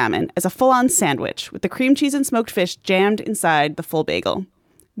smoked salmon as a full-on sandwich with the cream cheese and smoked fish jammed inside the full bagel.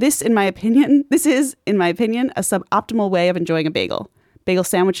 This is, in my opinion, a suboptimal way of enjoying a bagel. Bagel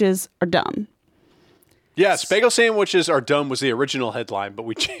sandwiches are dumb. Yes, bagel sandwiches are dumb was the original headline, but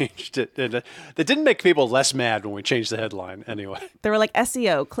we changed it. That didn't make people less mad when we changed the headline anyway. They were like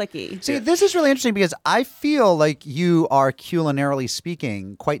SEO, clicky. See, this is really interesting because I feel like you are culinarily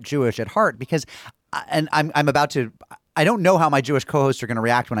speaking quite Jewish at heart, because, and I'm about to, I don't know how my Jewish co-hosts are going to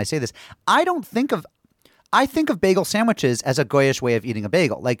react when I say this. I think of bagel sandwiches as a goyish way of eating a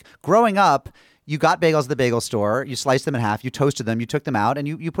bagel. Like growing up, you got bagels at the bagel store, you sliced them in half, you toasted them, you took them out, and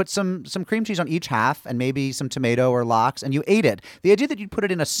you put some cream cheese on each half and maybe some tomato or lox, and you ate it. The idea that you'd put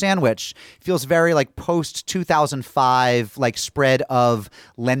it in a sandwich feels very like post-2005 like spread of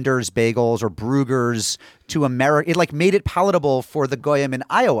Lender's bagels or Bruegger's to America. It like made it palatable for the Goyim in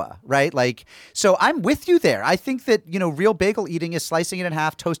Iowa, right? Like, so I'm with you there. I think that, real bagel eating is slicing it in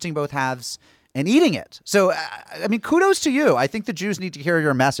half, toasting both halves, and eating it. So, I mean, kudos to you. I think the Jews need to hear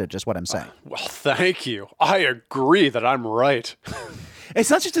your message, is what I'm saying. Well, thank you. I agree that I'm right. It's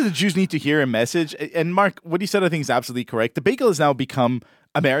not just that the Jews need to hear a message. And Mark, what you said I think is absolutely correct. The bagel has now become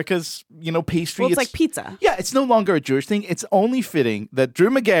America's, pastry. Well, it's like pizza. Yeah, it's no longer a Jewish thing. It's only fitting that Drew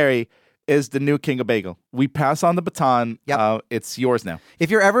Magary is the new king of bagel. We pass on the baton. Yep. It's yours now. If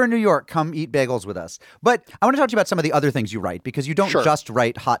you're ever in New York, come eat bagels with us. But I want to talk to you about some of the other things you write, because you don't just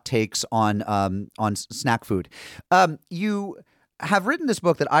write hot takes on snack food. You have written this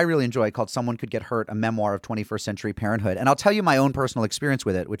book that I really enjoy called Someone Could Get Hurt, a memoir of 21st century parenthood. And I'll tell you my own personal experience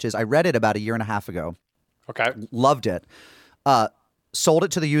with it, which is I read it about a year and a half ago. Okay. Loved it. Sold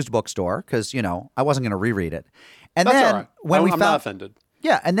it to the used bookstore because, I wasn't going to reread it. And That's then all right. when I'm not offended.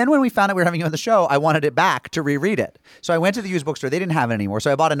 Yeah, and then when we found out we were having you on the show, I wanted it back to reread it. So I went to the used bookstore. They didn't have it anymore,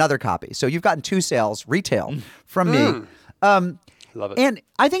 so I bought another copy. So you've gotten 2 sales retail from me. Love it. And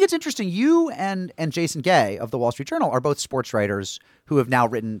I think it's interesting. You and Jason Gay of the Wall Street Journal are both sports writers who have now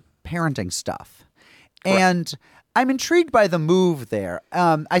written parenting stuff. Correct. And I'm intrigued by the move there.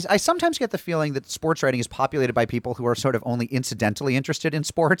 I sometimes get the feeling that sports writing is populated by people who are sort of only incidentally interested in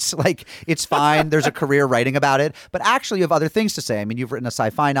sports. Like, it's fine. There's a career writing about it. But actually, you have other things to say. I mean, you've written a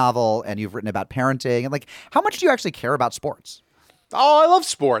sci-fi novel and you've written about parenting. And, how much do you actually care about sports? Oh, I love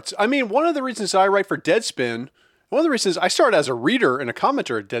sports. I mean, one of the reasons I write for Deadspin, one of the reasons I started as a reader and a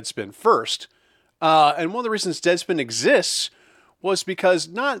commenter at Deadspin first. And one of the reasons Deadspin exists was because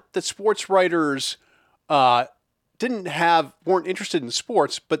not that sports writers weren't interested in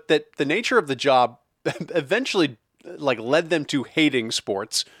sports, but that the nature of the job eventually led them to hating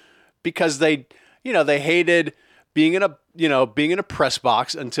sports because they hated being in a press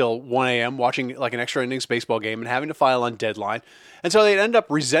box until 1 a.m. watching an extra innings baseball game and having to file on deadline. And so they'd end up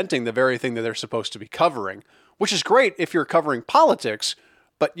resenting the very thing that they're supposed to be covering, which is great if you're covering politics.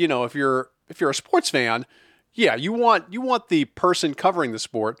 But, if you're a sports fan, yeah, you want the person covering the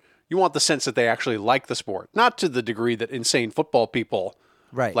sport. You want the sense that they actually like the sport, not to the degree that insane football people,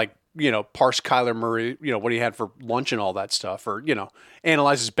 Right. Parse Kyler Murray, what he had for lunch and all that stuff, or,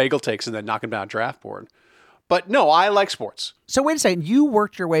 analyzes bagel takes and then knock him down a draft board. But no, I like sports. So wait a second. You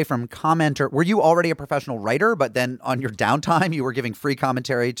worked your way from commenter. Were you already a professional writer, but then on your downtime, you were giving free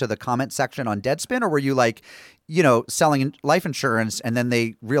commentary to the comment section on Deadspin? Or were you selling life insurance and then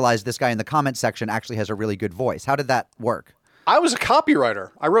they realized this guy in the comment section actually has a really good voice? How did that work? I was a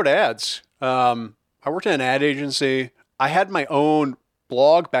copywriter. I wrote ads. I worked at an ad agency. I had my own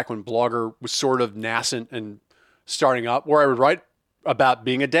blog back when Blogger was sort of nascent and starting up, where I would write about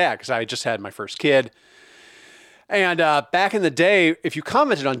being a dad because I just had my first kid. And back in the day, if you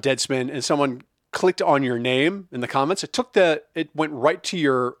commented on Deadspin and someone clicked on your name in the comments, it went right to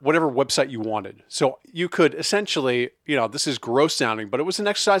your whatever website you wanted. So you could essentially, this is gross sounding, but it was an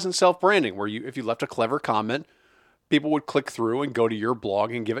exercise in self-branding where if you left a clever comment, people would click through and go to your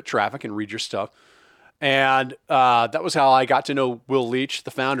blog and give it traffic and read your stuff. And that was how I got to know Will Leach,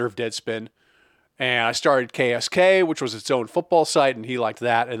 the founder of Deadspin. And I started KSK, which was its own football site, and he liked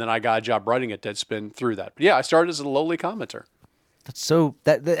that. And then I got a job writing at Deadspin through that. But yeah, I started as a lowly commenter.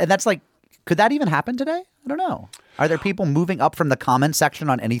 Could that even happen today? I don't know. Are there people moving up from the comment section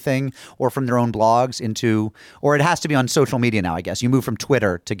on anything or from their own blogs or it has to be on social media now, I guess. You move from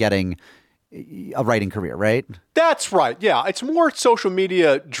Twitter to getting a writing career, right? That's right. Yeah, it's more social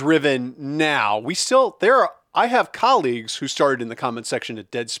media driven now. I have colleagues who started in the comment section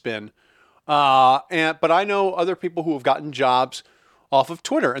at Deadspin, but I know other people who have gotten jobs off of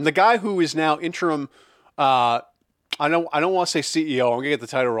Twitter. And the guy who is now interim, I don't want to say CEO. I'm gonna get the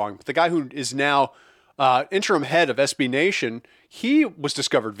title wrong, but the guy who is now interim head of SB Nation, he was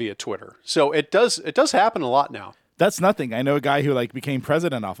discovered via Twitter. So it does happen a lot now. That's nothing. I know a guy who became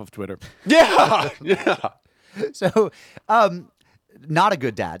president off of Twitter. Yeah. So, not a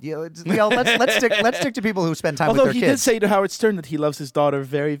good dad. Let's stick to people who spend time with Although their kids. he did say to Howard Stern that he loves his daughter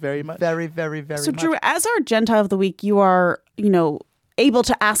very, very much. Very, very, very So, much. Drew, as our Gentile of the Week, you are, able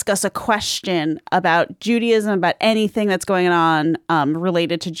to ask us a question about Judaism, about anything that's going on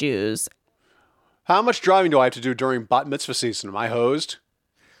related to Jews. How much driving do I have to do during bat mitzvah season? Am I hosed?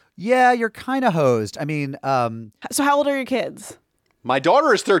 Yeah, you're kind of hosed. I mean, So how old are your kids? My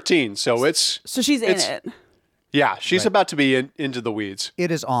daughter is 13, so So she's in it. Yeah, she's about to be into the weeds.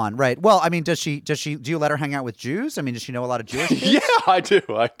 it is on, right? Well, I mean, do you let her hang out with Jews? I mean, does she know a lot of Jewish kids? Yeah, I do.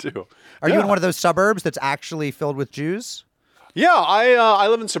 Are you in one of those suburbs that's actually filled with Jews? Yeah, I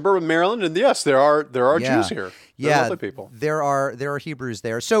live in suburban Maryland, and yes, there are Jews here. They're lovely people. There are Hebrews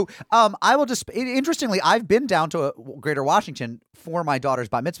there. So I will just interestingly, I've been down to Greater Washington for my daughter's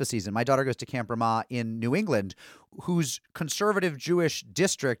bat mitzvah season. My daughter goes to Camp Ramah in New England, whose conservative Jewish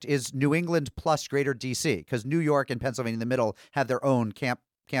district is New England plus Greater DC, because New York and Pennsylvania in the middle have their own camp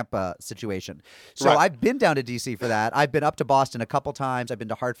situation. So Right. I've been down to DC for that. I've been up to Boston a couple times. I've been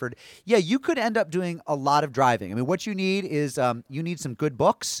to Hartford. Yeah, you could end up doing a lot of driving. I mean, what you need is you need some good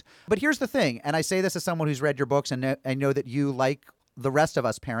books. But here's the thing, and I say this as someone who's read your books, and I know that you, like the rest of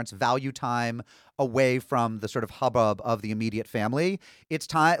us parents, value time away from the sort of hubbub of the immediate family. It's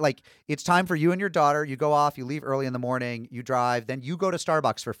time for you and your daughter. You go off, you leave early in the morning, you drive, then you go to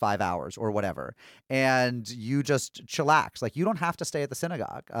Starbucks for 5 hours or whatever, and you just chillax. Like, you don't have to stay at the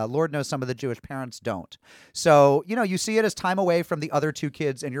synagogue. Lord knows some of the Jewish parents don't. So, you see it as time away from the other 2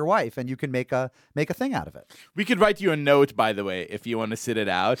 kids and your wife, and you can make a thing out of it. We could write you a note, by the way, if you want to sit it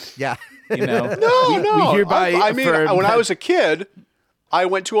out. Yeah. No. We hereby I mean, affirm when I that- was a kid, I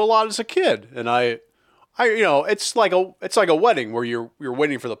went to a lot as a kid, and I it's like a wedding where you're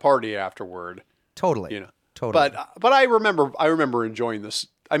waiting for the party afterward. Totally. Totally. But I remember enjoying this.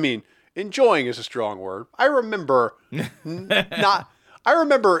 I mean, enjoying is a strong word. I remember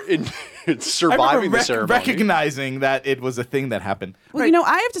surviving the ceremony. recognizing that it was a thing that happened. Well,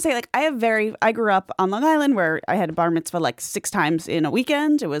 I have to say, I grew up on Long Island where I had a bar mitzvah 6 times in a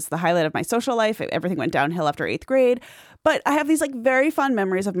weekend. It was the highlight of my social life. Everything went downhill after 8th grade. But I have these very fond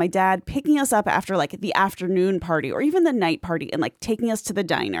memories of my dad picking us up after the afternoon party or even the night party and taking us to the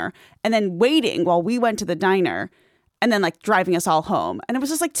diner and then waiting while we went to the diner and then driving us all home. And it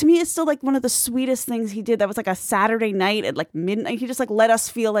was just to me, it's still one of the sweetest things he did. That was a Saturday night at midnight. He just let us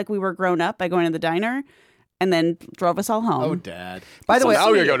feel like we were grown up by going to the diner and then drove us all home. Oh, Dad. By the way,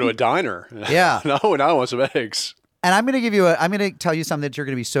 now we're going to go to a diner. Yeah. now I want some eggs. And I'm going to tell you something that you're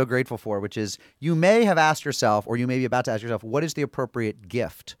going to be so grateful for, which is you may have asked yourself, or you may be about to ask yourself, what is the appropriate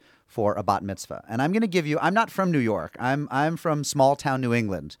gift for a bat mitzvah? And I'm going to give you, I'm not from New York. I'm from small town New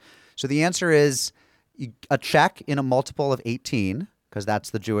England. So the answer is a check in a multiple of 18, because that's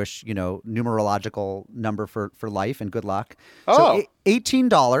the Jewish, numerological number for life and good luck. Oh. So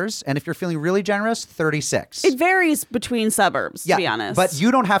 $18, and if you're feeling really generous, $36. It varies between suburbs, to be honest. But you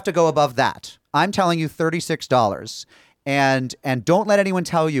don't have to go above that. I'm telling you $36. And don't let anyone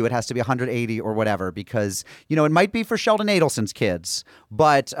tell you it has to be 180 or whatever, because, it might be for Sheldon Adelson's kids,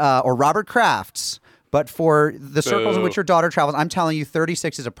 but or Robert Kraft's, but for the circles in which your daughter travels, I'm telling you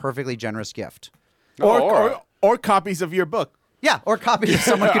 36 is a perfectly generous gift. Or copies of your book. Yeah, or copies if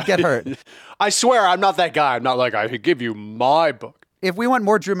someone could get hurt. I swear I'm not that guy. I'm not I could give you my book. If we want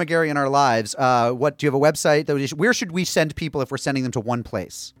more Drew Magary in our lives, do you have a website? Where should we send people if we're sending them to one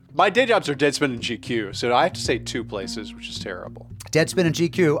place? My day jobs are Deadspin and GQ, so I have to say 2 places, which is terrible. Deadspin and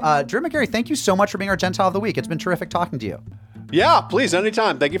GQ. Drew Magary, thank you so much for being our Gentile of the Week. It's been terrific talking to you. Yeah, please,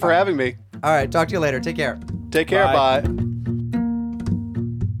 anytime. Thank you for having me. All right, talk to you later. Take care. Take care. Bye.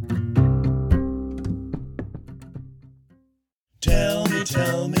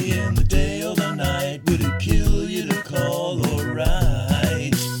 Tell me in the day or the night, would it kill you to call or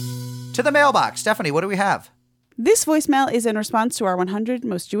write? To the mailbox. Stephanie, what do we have? This voicemail is in response to our 100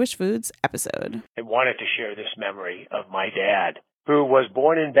 Most Jewish Foods episode. I wanted to share this memory of my dad, who was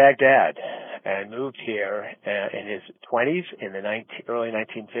born in Baghdad and moved here in his 20s in the early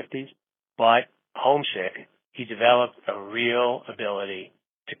 1950s. But homesick, he developed a real ability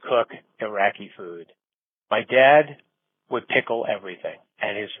to cook Iraqi food. My dad would pickle everything,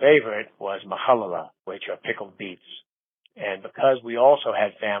 and his favorite was mahalala, which are pickled beets. And because we also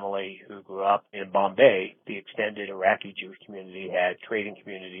had family who grew up in Bombay, the extended Iraqi Jewish community had trading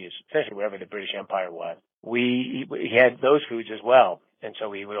communities, essentially wherever the British Empire was. We had those foods as well. And so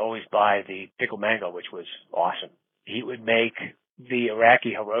we would always buy the pickled mango, which was awesome. He would make the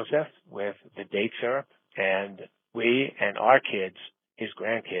Iraqi harosef with the date syrup, and we and our kids, his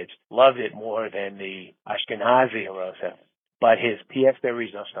grandkids, loved it more than the Ashkenazi harosef. But his pièce de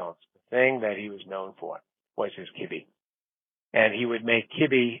résistance, the thing that he was known for, was his kibbeh. And he would make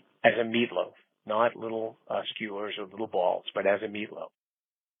kibbeh as a meatloaf, not little skewers or little balls, but as a meatloaf.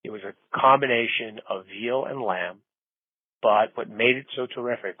 It was a combination of veal and lamb, but what made it so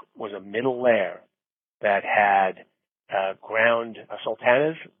terrific was a middle layer that had ground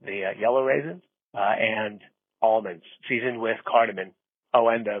sultanas, the yellow raisins, and almonds seasoned with cardamom. Oh,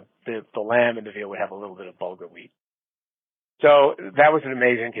 and the lamb and the veal would have a little bit of bulgur wheat. So that was an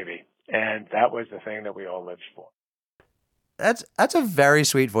amazing kibbeh, and that was the thing that we all lived for. That's a very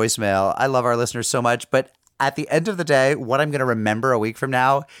sweet voicemail. I love our listeners so much, but at the end of the day, what I'm going to remember a week from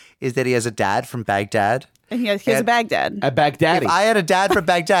now is that he has a dad from Baghdad. And he has a Baghdad. A Baghdadi. If I had a dad from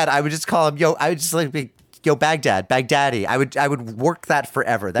Baghdad, I would just call him, I would just be, Baghdad, Baghdaddy. I would work that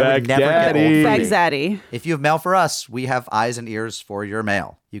forever. That would never get old for me. Baghdaddy. If you have mail for us, we have eyes and ears for your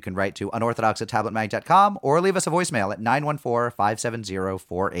mail. You can write to unorthodox@tabletmag.com or leave us a voicemail at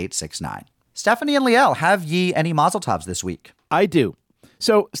 914-570-4869. Stephanie and Liel, have ye any mazel tovs this week? I do.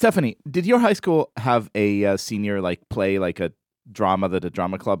 So, Stephanie, did your high school have a senior play a drama that a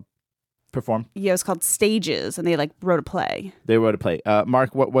drama club performed? Yeah, it was called Stages, and they wrote a play. They wrote a play.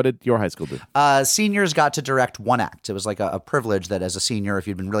 Mark, what did your high school do? Seniors got to direct one act. It was like a privilege that as a senior, if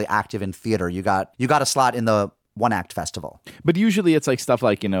you'd been really active in theater, you got a slot in the one act festival. But usually it's stuff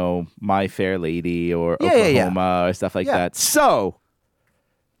like, My Fair Lady or Oklahoma or stuff like that. So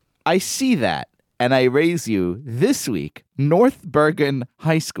I see that and I raise you this week, North Bergen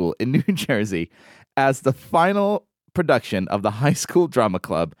High School in New Jersey, as the final production of the high school drama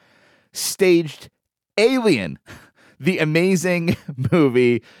club staged Alien, the amazing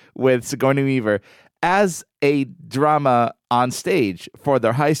movie with Sigourney Weaver, as a drama on stage for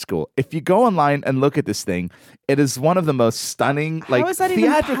their high school. If you go online and look at this thing, it is one of the most stunning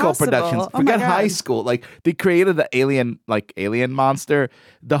theatrical productions. Forget high school. They created the alien monster,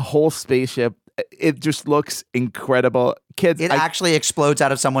 the whole spaceship. It just looks incredible. Kids, it actually explodes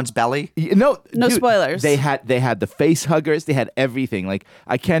out of someone's belly. No spoilers. They had the face huggers. They had everything.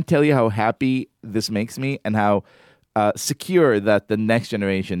 I can't tell you how happy this makes me and how secure that the next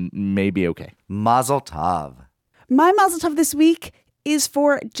generation may be okay. Mazel tov. My mazel tov this week is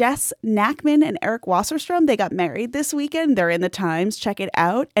for Jess Knackman and Eric Wasserstrom. They got married this weekend. They're in the Times. Check it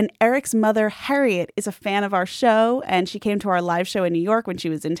out. And Eric's mother, Harriet, is a fan of our show, and she came to our live show in New York when she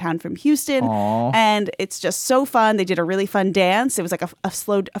was in town from Houston. Aww. And it's just so fun. They did a really fun dance. It was like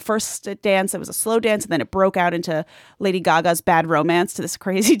a first dance. It was a slow dance, and then it broke out into Lady Gaga's Bad Romance to this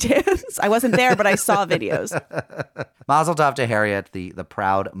crazy dance. I wasn't there, but I saw videos. Mazel tov to Harriet, the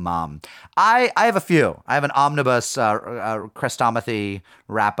proud mom. I have a few. I have an omnibus Crestomathy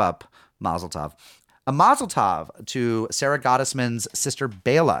wrap-up mazel tov. A mazel tov to Sarah Gottesman's sister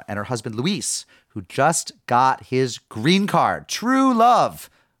Bela and her husband Luis, who just got his green card. True love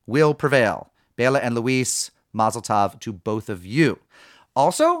will prevail. Bela and Luis, mazel tov to both of you.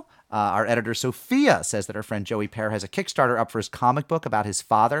 Also, our editor Sophia says that her friend Joey Perr has a Kickstarter up for his comic book about his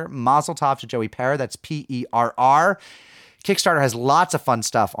father. Mazel tov to Joey Perr. That's Perr. Kickstarter has lots of fun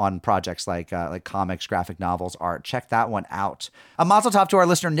stuff on projects like comics, graphic novels, art. Check that one out. A mazel tov to our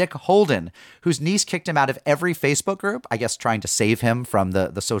listener, Nick Holden, whose niece kicked him out of every Facebook group, I guess trying to save him from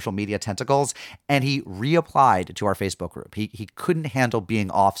the social media tentacles, and he reapplied to our Facebook group. He couldn't handle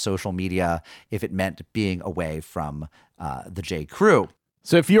being off social media if it meant being away from the J. Crew.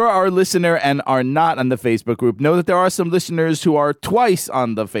 So if you're our listener and are not on the Facebook group, know that there are some listeners who are twice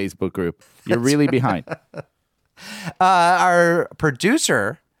on the Facebook group. You're really behind. Our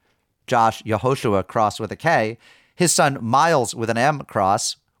producer, Josh Yehoshua, Cross with a K, his son Miles with an M,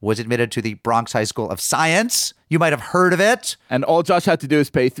 Cross, was admitted to the Bronx High School of Science. You might have heard of it. And all Josh had to do is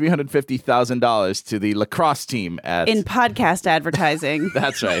pay $350,000 to the lacrosse team in podcast advertising.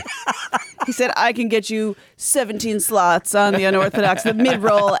 That's right. He said, I can get you 17 slots on the Unorthodox, the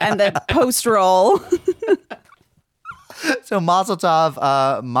mid-roll and the post-roll. So mazel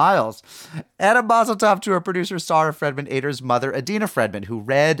tov, Miles. And a mazel tov to our producer, Sarah Fredman Ader's mother, Adina Fredman, who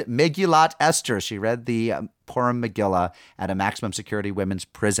read Megillat Esther. She read the Purim Megillah at a maximum security women's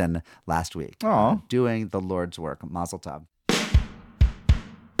prison last week. Doing the Lord's work. Mazel tov.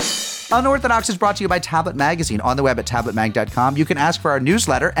 Unorthodox is brought to you by Tablet Magazine on the web at tabletmag.com. You can ask for our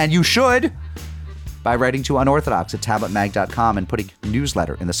newsletter, and you should, by writing to unorthodox@tabletmag.com and putting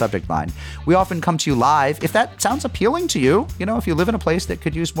newsletter in the subject line. We often come to you live. If that sounds appealing to you, if you live in a place that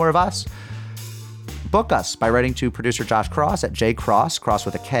could use more of us, book us by writing to producer Josh Cross at jcross, cross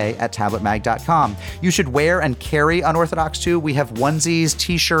with a K, at tabletmag.com. You should wear and carry Unorthodox too. We have onesies,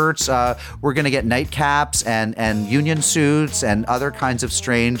 t-shirts. We're going to get nightcaps and union suits and other kinds of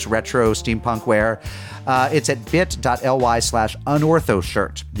strange retro steampunk wear. It's at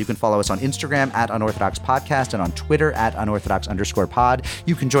bit.ly/unorthoshirt. You can follow us on Instagram at Unorthodox Podcast and on Twitter at Unorthodox_pod.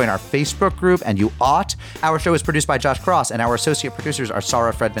 You can join our Facebook group, and you ought. Our show is produced by Josh Cross, and our associate producers are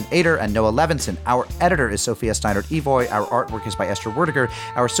Sarah Fredman Ader and Noah Levinson. Our editor is Sophia Steinert-Evoy. Our artwork is by Esther Werdiger.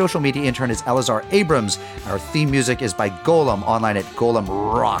 Our social media intern is Elazar Abrams. Our theme music is by Golem, online at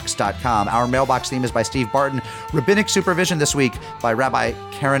golemrocks.com. Our mailbox theme is by Steve Barton. Rabbinic supervision this week by Rabbi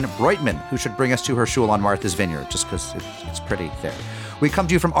Karen Breutman, who should bring us to her shul on Martha's Vineyard, just because it's pretty there. We come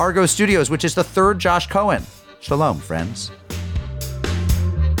to you from Argo Studios, which is the third Josh Cohen. Shalom, friends.